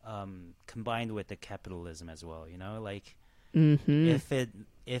combined with the capitalism as well, you know, like if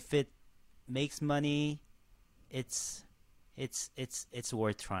it makes money, it's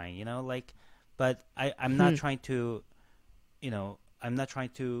worth trying, you know, like, but I'm not trying to, you know, I'm not trying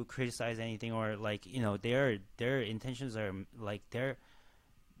to criticize anything, or like, you know, their intentions are like they're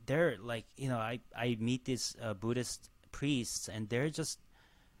like, you know, I meet these Buddhist priests, and they're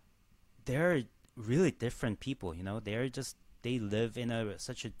really different people, you know, they live in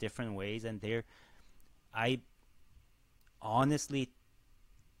such a different ways, and I honestly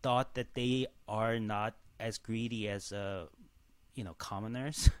thought that they are not as greedy as you know,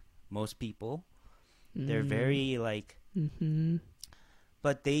 commoners. Most people, they're very like,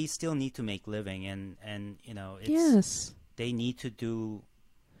 but they still need to make living, and you know, it's they need to do,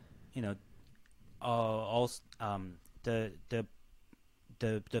 you know, also the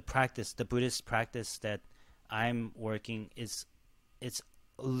practice, the Buddhist practice that I'm working it's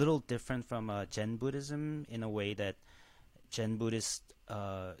a little different from Zen Buddhism, in a way that Zen Buddhist,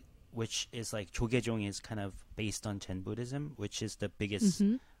 which is like Jogaejong, is kind of based on Zen Buddhism, which is the biggest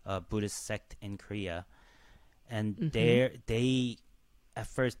Buddhist sect in Korea, and they at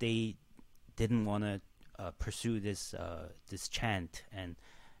first they didn't want to pursue this chant and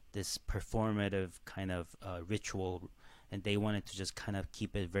this performative kind of ritual, and they wanted to just kind of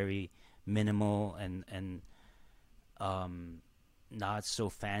keep it very minimal and not so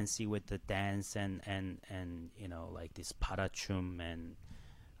fancy with the dance and you know, like this parachum and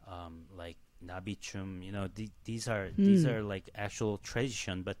like nabichum, you know, these are like actual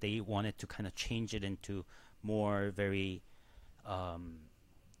tradition, but they wanted to kind of change it into more very I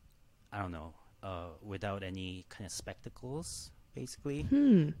don't know, without any kind of spectacles, basically.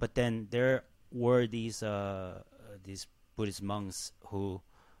 But then there were these Buddhist monks who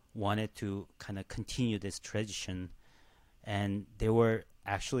wanted to kind of continue this tradition, and they were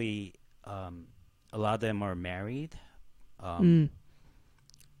actually a lot of them are married.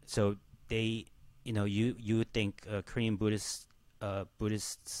 So they, you know, you would think Korean Buddhists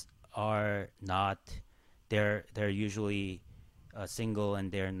are not, they're usually single,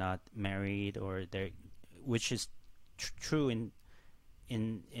 and they're not married, or they're, which is true in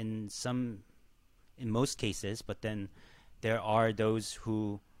most cases, but then there are those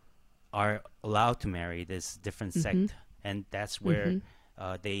who are allowed to marry this different sect, and that's where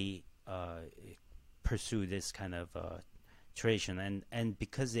they pursue this kind of tradition, and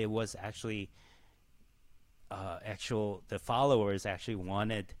because it was actually the followers actually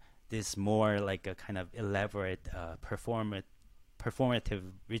wanted this more like a kind of elaborate performative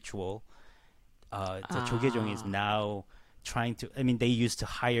ritual. The Jogaejong is now trying to, I mean, they used to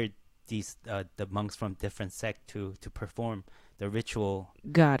hire these the monks from different sect to perform the ritual.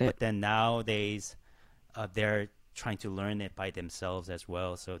 Got it. But then nowadays they're trying to learn it by themselves as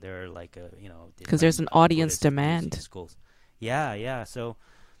well, so they're like you know, because there's an audience demand. Schools. Yeah, so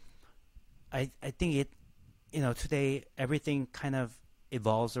I think it, you know, today everything kind of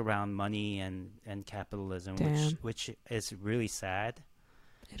evolves around money and capitalism. Damn. which is really sad.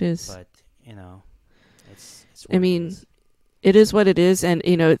 It is. But you know, it's I mean, it is what it is, and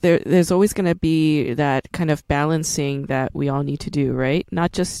you know, there's always going to be that kind of balancing that we all need to do, right?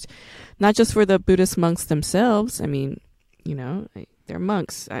 Not just for the Buddhist monks themselves. I mean, you know, they're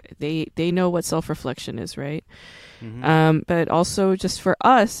monks. They know what self-reflection is, right? But also just for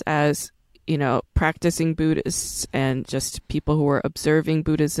us as, practicing Buddhists and just people who are observing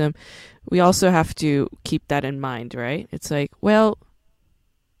Buddhism, we also have to keep that in mind, right? It's like, well,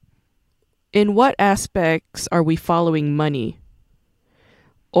 in what aspects are we following money?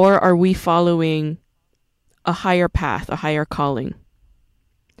 Or are we following a higher path, a higher calling?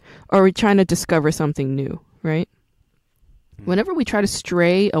 Or are we trying to discover something new, right? Whenever we try to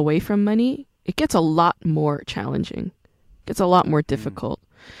stray away from money, it gets a lot more challenging. It gets a lot more difficult.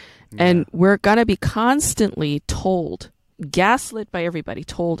 And we're going to be constantly told, gaslit by everybody,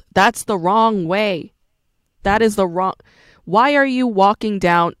 told, that's the wrong way. That is the wrong... Why are you walking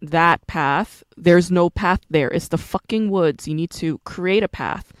down that path? There's no path there. It's the fucking woods. You need to create a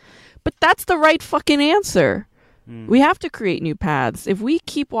path. But that's the right fucking answer. We have to create new paths. If we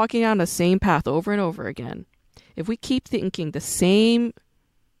keep walking down the same path over and over again, if we keep thinking the same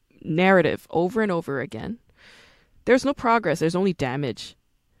narrative over and over again, there's no progress. There's only damage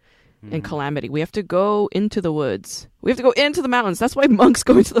and calamity. We have to go into the woods. We have to go into the mountains. That's why monks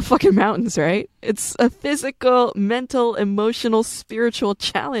go into the fucking mountains, right? It's a physical, mental, emotional, spiritual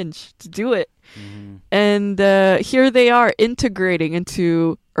challenge to do it. And here they are integrating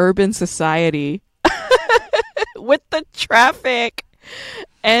into urban society with the traffic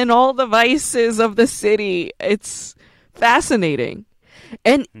and all the vices of the city. It's fascinating.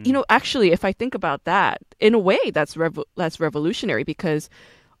 And, actually, if I think about that, in a way, that's revolutionary because,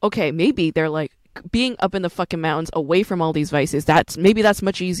 okay, maybe they're like being up in the fucking mountains away from all these vices. That's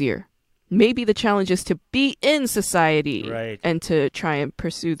much easier. Maybe the challenge is to be in society and to try and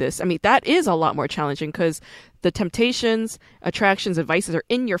pursue this. I mean, that is a lot more challenging because the temptations, attractions, and vices are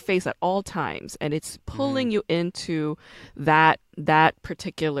in your face at all times. And it's pulling you into that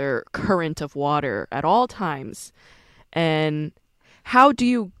particular current of water at all times. And how do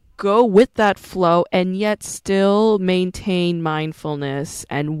you go with that flow and yet still maintain mindfulness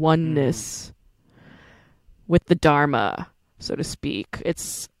and oneness with the Dharma, so to speak?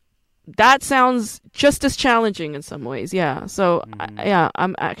 That sounds just as challenging in some ways. Yeah. So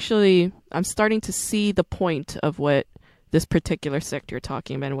I'm starting to see the point of what this particular sect you're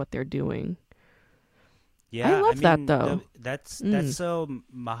talking about and what they're doing. Yeah, I love that though. That's so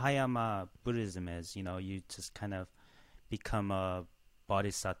Mahayana Buddhism is. You just kind of become a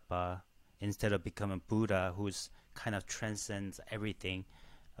bodhisattva instead of becoming Buddha, who's kind of transcends everything.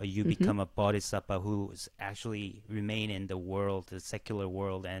 You become a bodhisattva who's actually remain in the world, the secular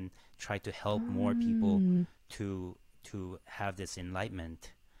world, and try to help more people to have this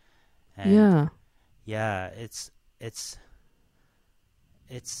enlightenment. And it's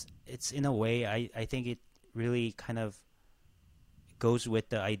in a way I think it really kind of goes with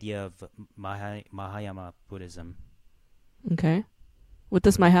the idea of Mahayana Buddhism. Okay. What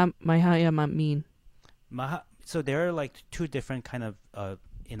does Mahayana mean? So there are like two different kind of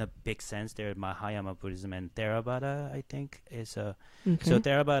in a big sense, there Mahayana Buddhism and Theravada, I think, is a. Okay. So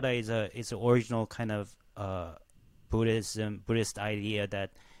Theravada is an original kind of Buddhist idea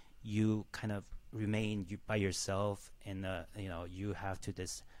that you kind of remain by yourself, and you have to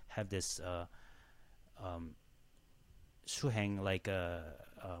have this suheng, like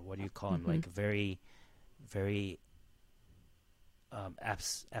what do you call them, like very very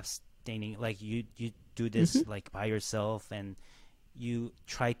abstaining, like you do this like by yourself, and you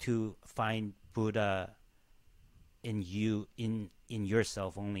try to find Buddha in you, in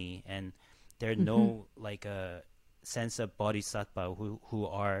yourself only, and there's no like a sense of bodhisattva who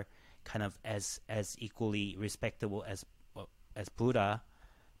are kind of as equally respectable as Buddha,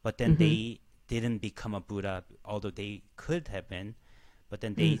 but then they didn't become a Buddha, although they could have been, but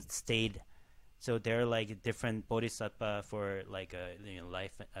then they stayed. So there are like different bodhisattva for like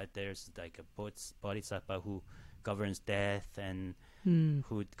life. There's like a bodhisattva who governs death and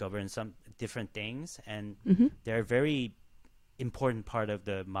who governs some different things, and they're a very important part of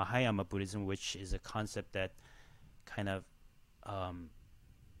the Mahayana Buddhism, which is a concept that kind of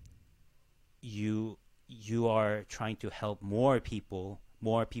you are trying to help more people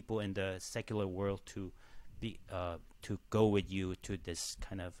in the secular world to be to go with you to this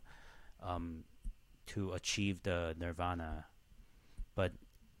kind of to achieve the nirvana, but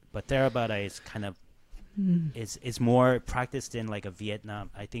Theravada is kind of is more practiced in like a Vietnam.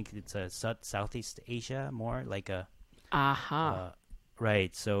 I think it's a Southeast Asia, more like a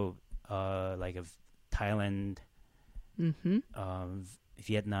right. So like a Thailand,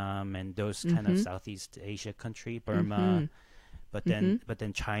 Vietnam, and those kind of Southeast Asia country, Burma, but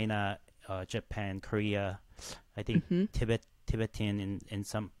then China, Japan, Korea. I think Tibetan in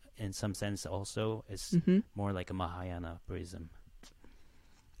some sense also is more like a Mahayana Buddhism.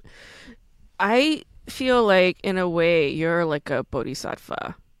 I feel like in a way you're like a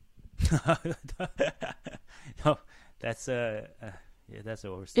bodhisattva No, that's yeah, that's an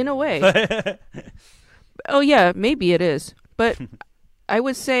In a overstatement. way. Oh yeah, maybe it is. But I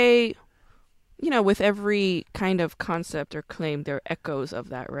would say, with every kind of concept or claim, there are echoes of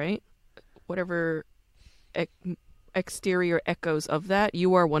that, right? Whatever e- exterior echoes of that,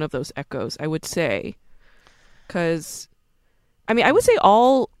 you are one of those echoes, I would say. Because, I mean, I would say Thank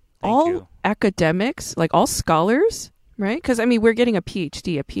all you. academics, like all scholars, right? Because, I mean, we're getting a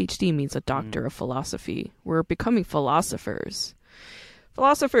PhD. A PhD means a Mm, doctor of philosophy. We're becoming philosophers.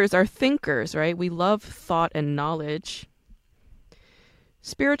 Philosophers are thinkers, right? We love thought and knowledge.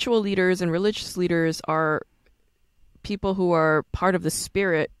 Spiritual leaders and religious leaders are people who are part of the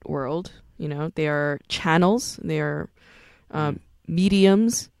spirit world. They are channels, they are mm,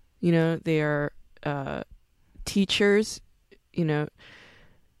 mediums, they are uh, teachers. You know,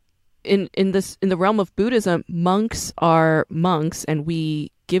 in the realm of Buddhism, monks are monks, and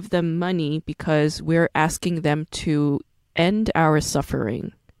we give them money because we're asking them to end our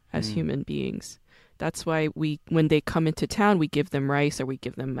suffering as mm, human beings. That's why when they come into town, we give them rice or we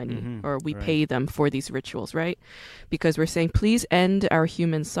give them money mm-hmm. or we Right. pay them for these rituals, right? Because we're saying, please end our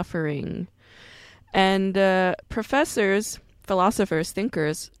human suffering. And professors, philosophers,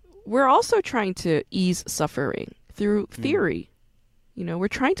 thinkers, we're also trying to ease suffering through Mm. theory. We're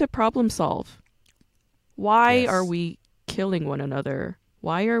trying to problem solve. Why are Yes. we killing one another?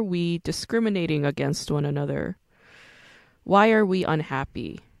 Why are we discriminating against one another? Why are we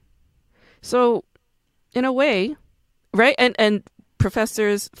unhappy? So, in a way, right? And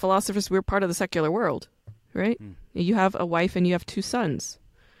professors, philosophers, we're part of the secular world, right? Mm. You have a wife and you have two sons.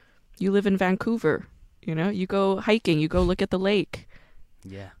 You live in Vancouver. You go hiking, you go look at the lake,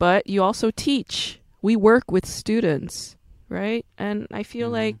 Yeah. but you also teach. We work with students, right? And I feel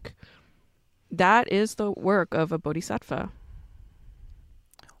Mm-hmm. like that is the work of a bodhisattva,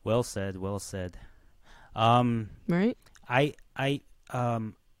 Well said. Well said. Um, right? I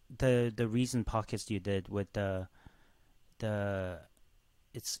the recent podcast you did with the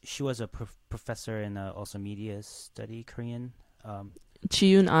it's she was a professor in also media study Korean.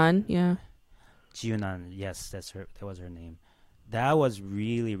 Chiyun An, yeah. Jiunan, yes, that's her. That was her name. That was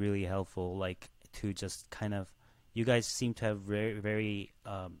really really helpful. Like to just kind of, you guys seem to have very very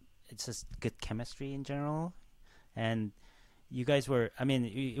it's just good chemistry in general, and you guys were. I mean,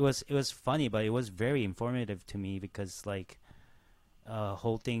 it was funny, but it was very informative to me because like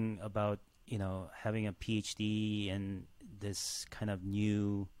whole thing about having a PhD and this kind of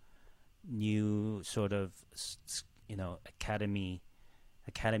new sort of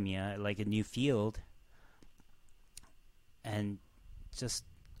academia, like a new field, and just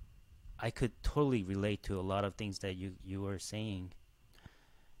I could totally relate to a lot of things that you were saying.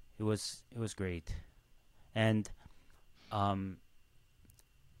 It was great, and um,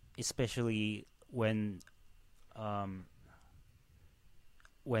 especially um,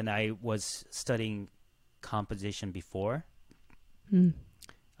 when I was studying composition before, Mm.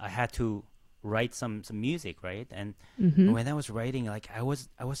 I had to write some music, right? And Mm-hmm. when I was writing, like I was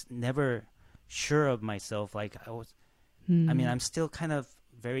never sure of myself. Like I mean, Mm. I'm still kind of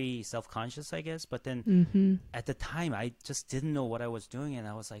very self-conscious, I guess. But then Mm-hmm. at the time, I just didn't know what I was doing, and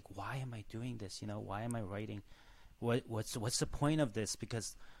I was like, why am I doing this? Why am I writing? What's the point of this?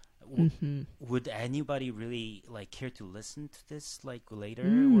 Because Mm-hmm. would anybody really like care to listen to this like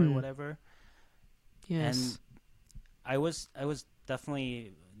later or Mm. whatever? And Yes. I was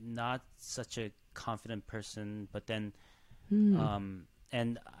definitely not such a confident person, but then Mm.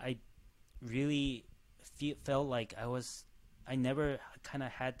 and I really felt like I never kind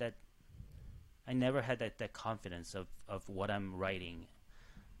of had that. I never had that confidence of what I'm writing.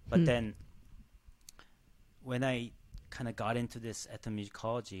 But Mm. then when I kind of got into this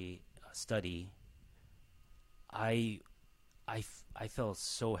etymology study, I, I felt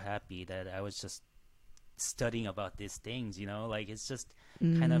so happy that I was just studying about these things, like it's just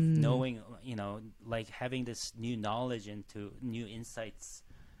kind of Mm. knowing, like having this new knowledge into new insights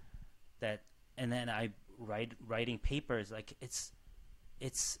that, and then I writing papers, like it's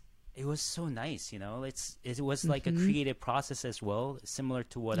it was so nice, it was like a Mm-hmm. creative process as well, similar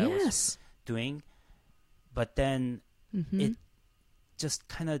to what I was Yes. doing, but then Mm-hmm. it just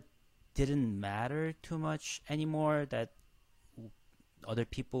kind of didn't matter too much anymore that other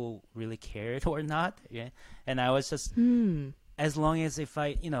people really cared or not. Yeah. And I was just, Mm. as long as if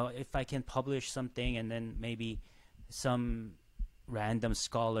I can publish something, and then maybe some random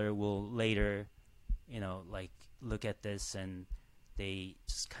scholar will later like look at this, and they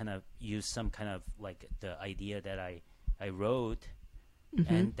just kind of use some kind of like the idea that I wrote,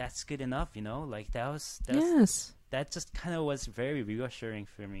 Mm-hmm. and that's good enough, you know. Like Yes. that just kind of was very reassuring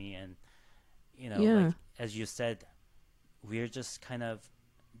for me. And you know, like Yeah. as you said, we're just kind of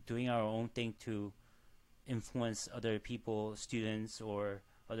doing our own thing to influence other people, students or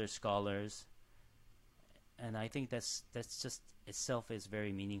other scholars. And I think that's just itself is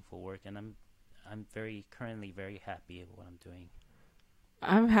very meaningful work, and I'm very currently very happy with what I'm doing.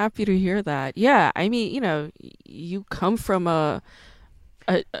 I'm happy to hear that. Yeah, I mean, you come from a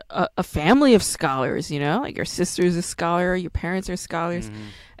family of scholars, like your sister's a scholar, your parents are scholars, Mm-hmm.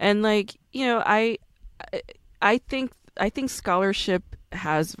 and like, I I think scholarship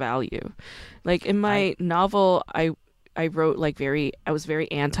has value. Like in I my novel, I wrote like I was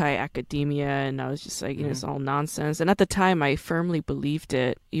very anti-academia, and I was just like, mm-hmm. it's all nonsense. And at the time, I firmly believed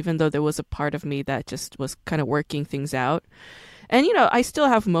it, even though there was a part of me that just was kind of working things out. And I still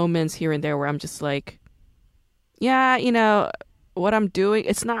have moments here and there where I'm just like, yeah, what I'm doing,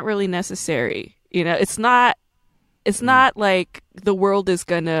 it's not really necessary. It's Mm. not like the world is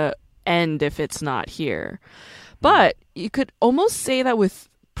gonna end if it's not here. Mm. But you could almost say that with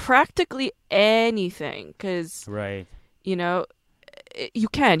practically anything, because Right. you know you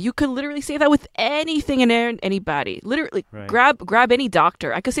could literally say that with anything and anybody. Literally, Right. grab any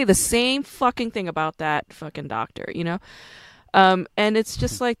doctor. I could say the same fucking thing about that fucking doctor. And it's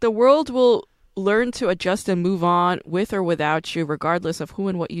just like the world will learn to adjust and move on with or without you, regardless of who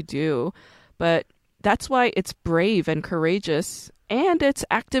and what you do. But that's why it's brave and courageous. And it's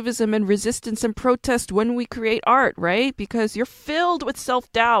activism and resistance and protest when we create art, right? Because you're filled with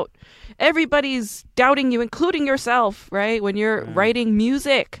self doubt. Everybody's doubting you, including yourself, right? When you're Right. writing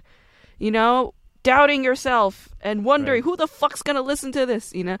music, you know, doubting yourself and wondering Right. who the fuck's gonna listen to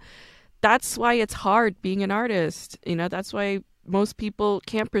this. That's why it's hard being an artist. That's why most people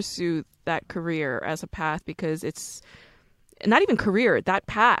can't pursue that career as a path, because it's not even career, that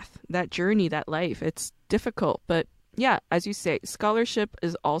path, that journey, that life. It's difficult. But yeah, as you say, scholarship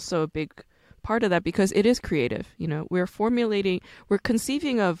is also a big part of that, because it is creative. We're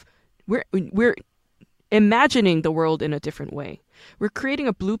conceiving of, we're imagining the world in a different way. We're creating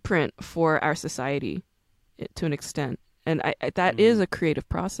a blueprint for our society to an extent. And that is Mm. a creative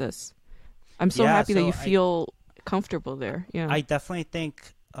process. I'm so Yeah. happy that So you feel comfortable there. Yeah. I definitely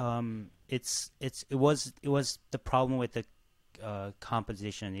think it was the problem with the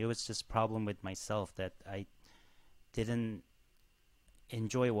composition. It was just problem with myself that I didn't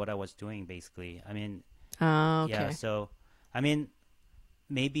enjoy what I was doing. Basically, I mean, Oh, yeah. okay. So, I mean,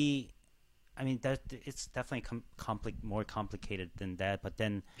 maybe, I mean that it's definitely more complicated than that. But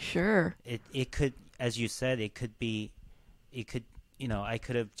then Sure. it could, as you said, it could, I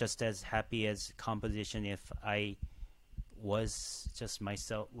could have just as happy as composition if I was just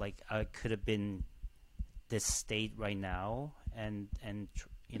myself. Like I could have been this state right now, and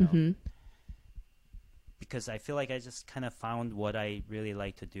Mm-hmm. because I feel like I just kind of found what I really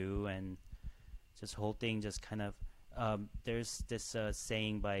like to do, and this whole thing just kind of there's this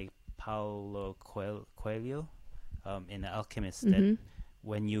saying by Paulo Coelho in The Alchemist that Mm-hmm.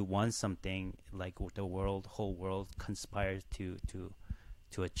 when you want something, like the whole world conspires to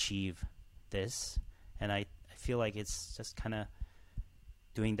achieve this. And I feel like it's just kind of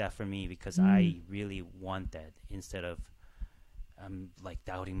doing that for me, because I really want that, instead of like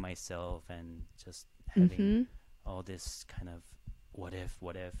doubting myself and just having Mm-hmm. all this kind of what if.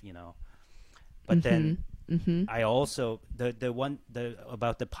 But Mm-hmm. then Mm-hmm. I also the one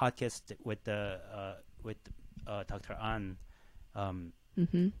about the podcast with Dr. An.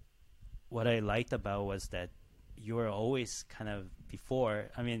 Mm-hmm. What I liked about was that you were always kind of before.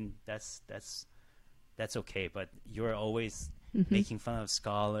 I mean, that's okay, but you were always Mm-hmm. making fun of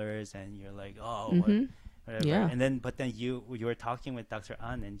scholars, and you're like, oh, Mm-hmm. whatever. Yeah. And then, but then you were talking with Dr.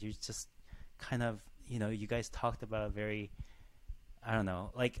 An, and you just kind of, you guys talked about very, I don't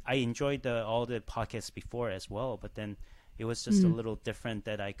know, like I enjoyed all the podcasts before as well, but then it was just a little different,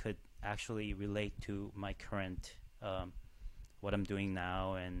 that I could actually relate to my current what I'm doing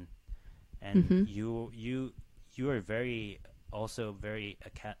now. And Mm-hmm. you are very also very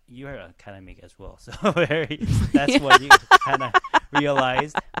you are academic as well, so very, that's Yeah. what you kind of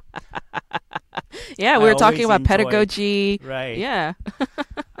realized. Yeah, I we were talking always about enjoyed, pedagogy. right, Yeah.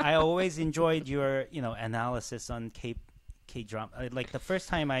 I always enjoyed your analysis on K drama. Like the first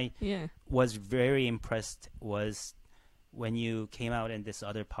time I Yeah. was very impressed was when you came out in this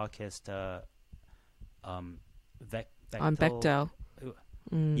other podcast, On Bechdel.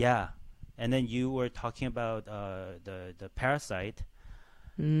 Mm. Yeah, and then you were talking about the Parasite.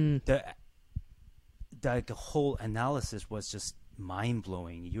 Mm. The whole analysis was just mind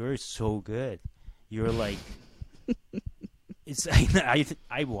blowing. You're so good. You're like it's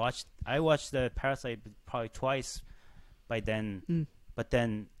I watched the Parasite probably twice by then, Mm. but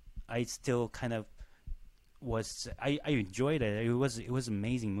then I still kind of I enjoyed it. It was an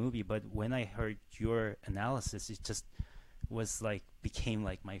amazing movie, but when I heard your analysis, it just was like became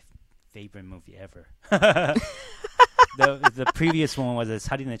like my favorite movie ever. The previous one was a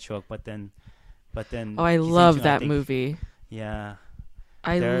Sarine Chok, but then Oh, I Kisenchun, love that think, movie. yeah,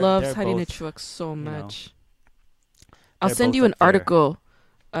 I they're love they're Sarine both, Chuak so you know, much. I'll they're send both you an up there. article.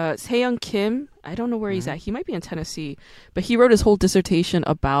 Sejong Kim, I don't know where he's Mhm. at. He might be in Tennessee, but he wrote his whole dissertation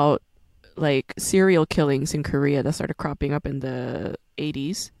about like serial killings in Korea that started cropping up in the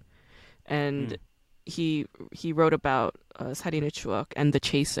 80s, and Mm. he wrote about Sarine Chuak and The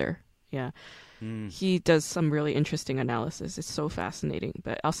Chaser. Yeah, Mm. he does some really interesting analysis. It's so fascinating.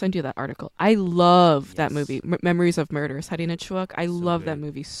 But I'll send you that article. I love that Yes. movie, Memories of Murder, Sarine Chuak. I So love that good.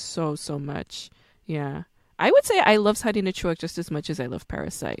 movie so much. Yeah. I would say I love Sarine Chuak just as much as I love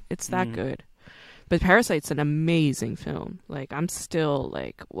Parasite. It's that Mm. good. But Parasite's an amazing film. Like, I'm still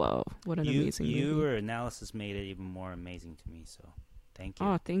like, whoa, what an amazing movie. Your analysis made it even more amazing to me. So, thank you.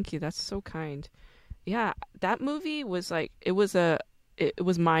 Oh, thank you. That's so kind. Yeah, that movie was like it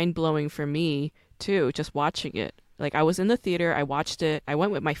was mind blowing for me too, just watching it. Like I was in the theater, I watched it, I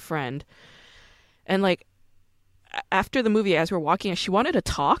went with my friend, and like after the movie, as we're walking, she wanted to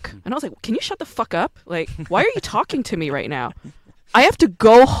talk, and I was like, "Can you shut the fuck up? Like, why are you talking to me right now? I have to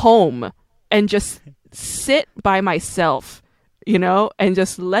go home and just sit by myself, and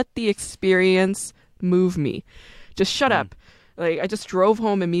just let the experience move me. Just shut up." Like I just drove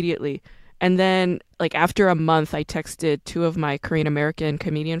home immediately. And then, like, after a month, I texted two of my Korean American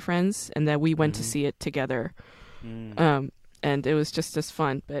comedian friends, and then we went to see it together. And it was just as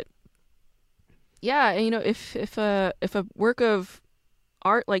fun. But yeah, if a work of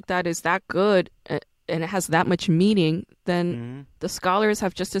art like that is that good and it has that much meaning, then the scholars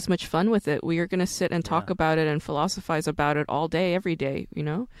have just as much fun with it. We are going to sit and talk about it and philosophize about it all day, every day,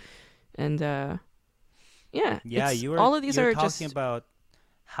 And yeah, all of these you're are talking just about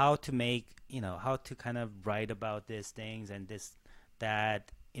how to make how to kind of write about these things and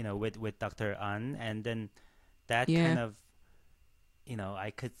that with Dr. An, and then that kind of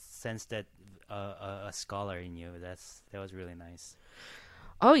I could sense that a scholar in you. That was really nice.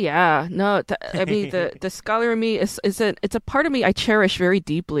 Oh yeah, no, I mean the scholar in me it's a part of me I cherish very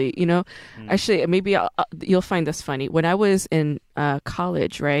deeply. Actually, maybe you'll find this funny. When I was in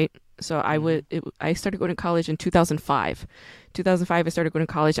college, right? So I started going to college in 2005. 2005, I started going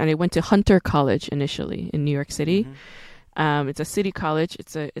to college, and I went to Hunter College initially in New York City. It's a city college.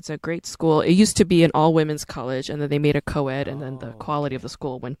 It's a great school. It used to be an all women's college, and then they made a co-ed, and then the quality of the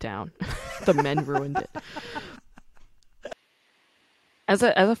school went down. The men ruined it. As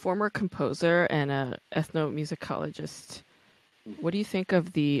a former composer and a ethnomusicologist, what do you think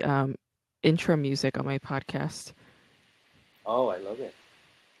of the intro music on my podcast? Oh, I love it.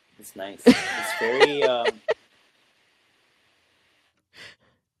 It's nice. It's very.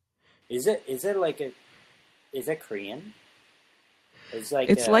 Is it like a? Is it Korean? It's like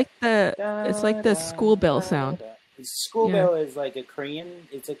the school bell sound. School bell is like a Korean.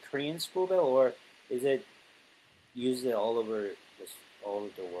 It's a Korean school bell, or is it used all over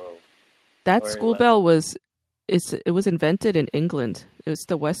the world? That school bell was invented in England. It was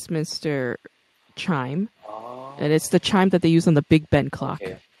the Westminster chime, and it's the chime that they use on the Big Ben clock.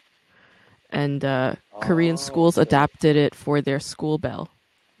 Okay. And Korean schools adapted it for their school bell.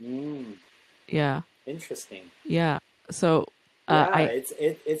 Yeah. Interesting. Yeah. So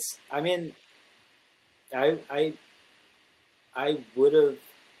it's. I mean, I would have,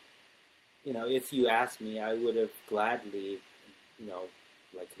 if you asked me, I would have gladly,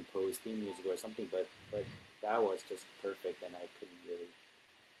 like composed theme music or something. But that was just perfect, and I couldn't really.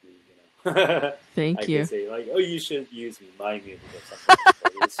 Thank you. I could say like, oh, you should use my music or something.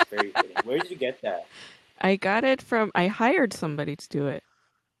 But it's very fitting. Where did you get that? I got it from. I hired somebody to do it.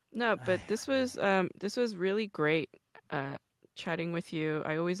 No, but this was really great chatting with you.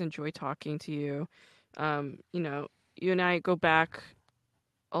 I always enjoy talking to you. You and I go back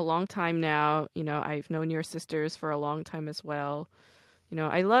a long time now. I've known your sisters for a long time as well.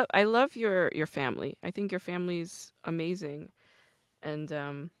 I love your family. I think your family's amazing.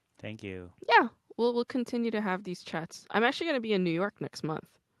 And Thank you. yeah, we'll continue to have these chats. I'm actually going to be in New York next month.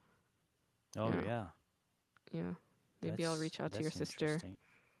 Oh yeah. Yeah. Maybe I'll reach out to your sister.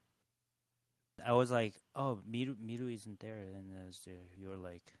 I was like, oh, Miru isn't there, and you're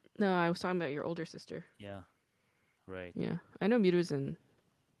like, no, I was talking about your older sister. Yeah, right. Yeah, I know Miru's in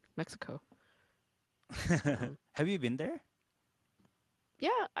Mexico. Have you been there?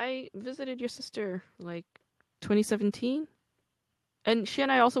 Yeah, I visited your sister like 2017. And she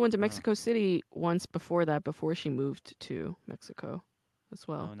and I also went to Oh, Mexico City once before that, before she moved to Mexico as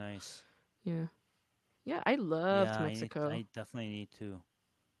well. oh, nice. Yeah. Yeah, I loved Yeah, Mexico. I definitely need to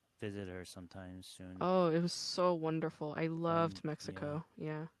visit her sometime soon. Oh, it was so wonderful. I loved Yeah. Mexico.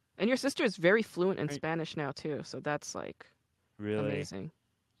 Yeah. And your sister is very fluent in Right. Spanish now too, so that's like Really? amazing.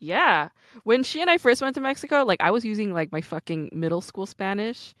 Yeah. When she and I first went to Mexico, like I was using like my fucking middle school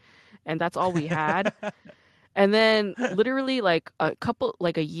Spanish, and that's all we had. And then literally like a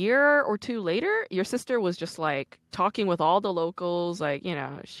year or two later, your sister was just like talking with all the locals, like,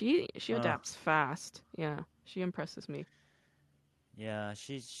 she Oh, adapts fast. Yeah. She impresses me. yeah,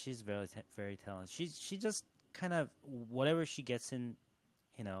 she's very talented. She just kind of whatever she gets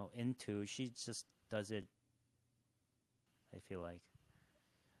into, she just does it. I feel like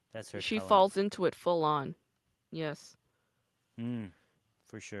that's her She talent. falls into it full on. Yes.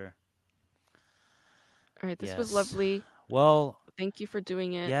 For sure. All right, this was Yes. lovely. Well, Thank you for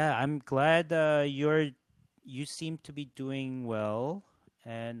doing it. yeah, I'm glad you seem to be doing well,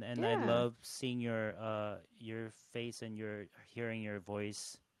 and I Yeah. love seeing your face and hearing your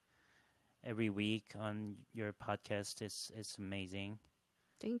voice every week on your podcast. It's amazing,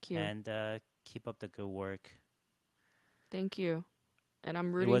 Thank you. and keep up the good work. Thank you. And I'm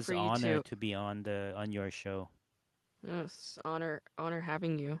It rooting was for an you honor too. to be on your show. Yes, honor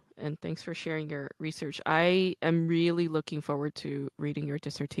having you, and thanks for sharing your research. I am really looking forward to reading your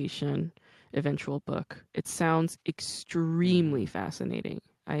dissertation eventual book. It sounds extremely Mm, fascinating.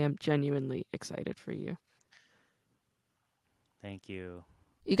 I am genuinely excited for you. thank you.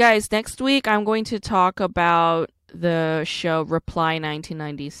 You guys, next week I'm going to talk about the show Reply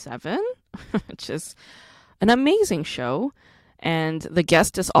 1997, which is an amazing show. And the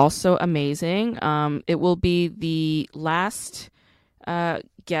guest is also amazing. It will be the last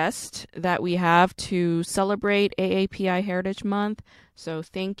guest that we have to celebrate AAPI Heritage Month. So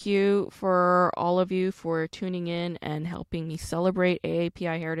thank you for all of you for tuning in and helping me celebrate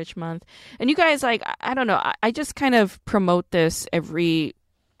AAPI Heritage Month. And you guys, like, I don't know, I just kind of promote this every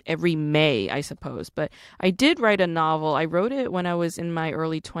May, I suppose. But I did write a novel. I wrote it when I was in my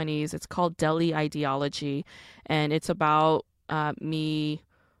early 20s. It's called Deli Ideology, and it's about me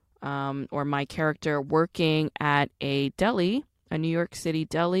or my character working at a deli, a New York City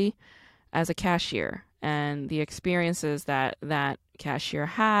deli, as a cashier, and the experiences that that cashier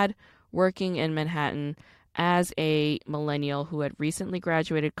had working in Manhattan as a millennial who had recently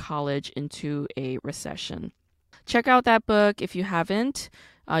graduated college into a recession. Check out that book if you haven't.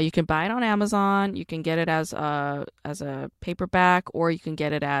 You can buy it on Amazon. You can get it as a paperback, or you can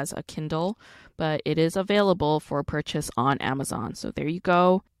get it as a Kindle. But it is available for purchase on Amazon. So there you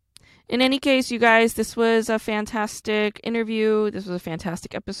go. In any case, you guys, this was a fantastic interview. This was a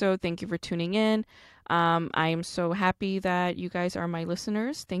fantastic episode. Thank you for tuning in. I am so happy that you guys are my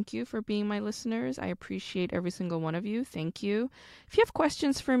listeners. Thank you for being my listeners. I appreciate every single one of you. Thank you. If you have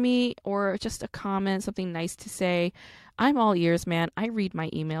questions for me or just a comment, something nice to say, I'm all ears, man. I read my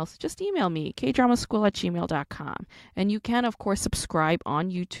emails. Just email me, kdramaschool@gmail.com. And you can, of course, subscribe on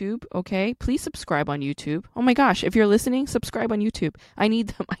YouTube, okay? Please subscribe on YouTube. Oh my gosh, if you're listening, subscribe on YouTube. I need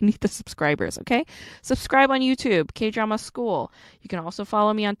them. I need the subscribers, okay? Subscribe on YouTube, K-Drama School. You can also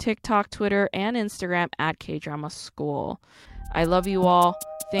follow me on TikTok, Twitter, and Instagram at K-Drama School. I love you all.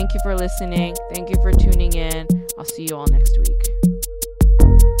 Thank you for listening. Thank you for tuning in. I'll see you all next week.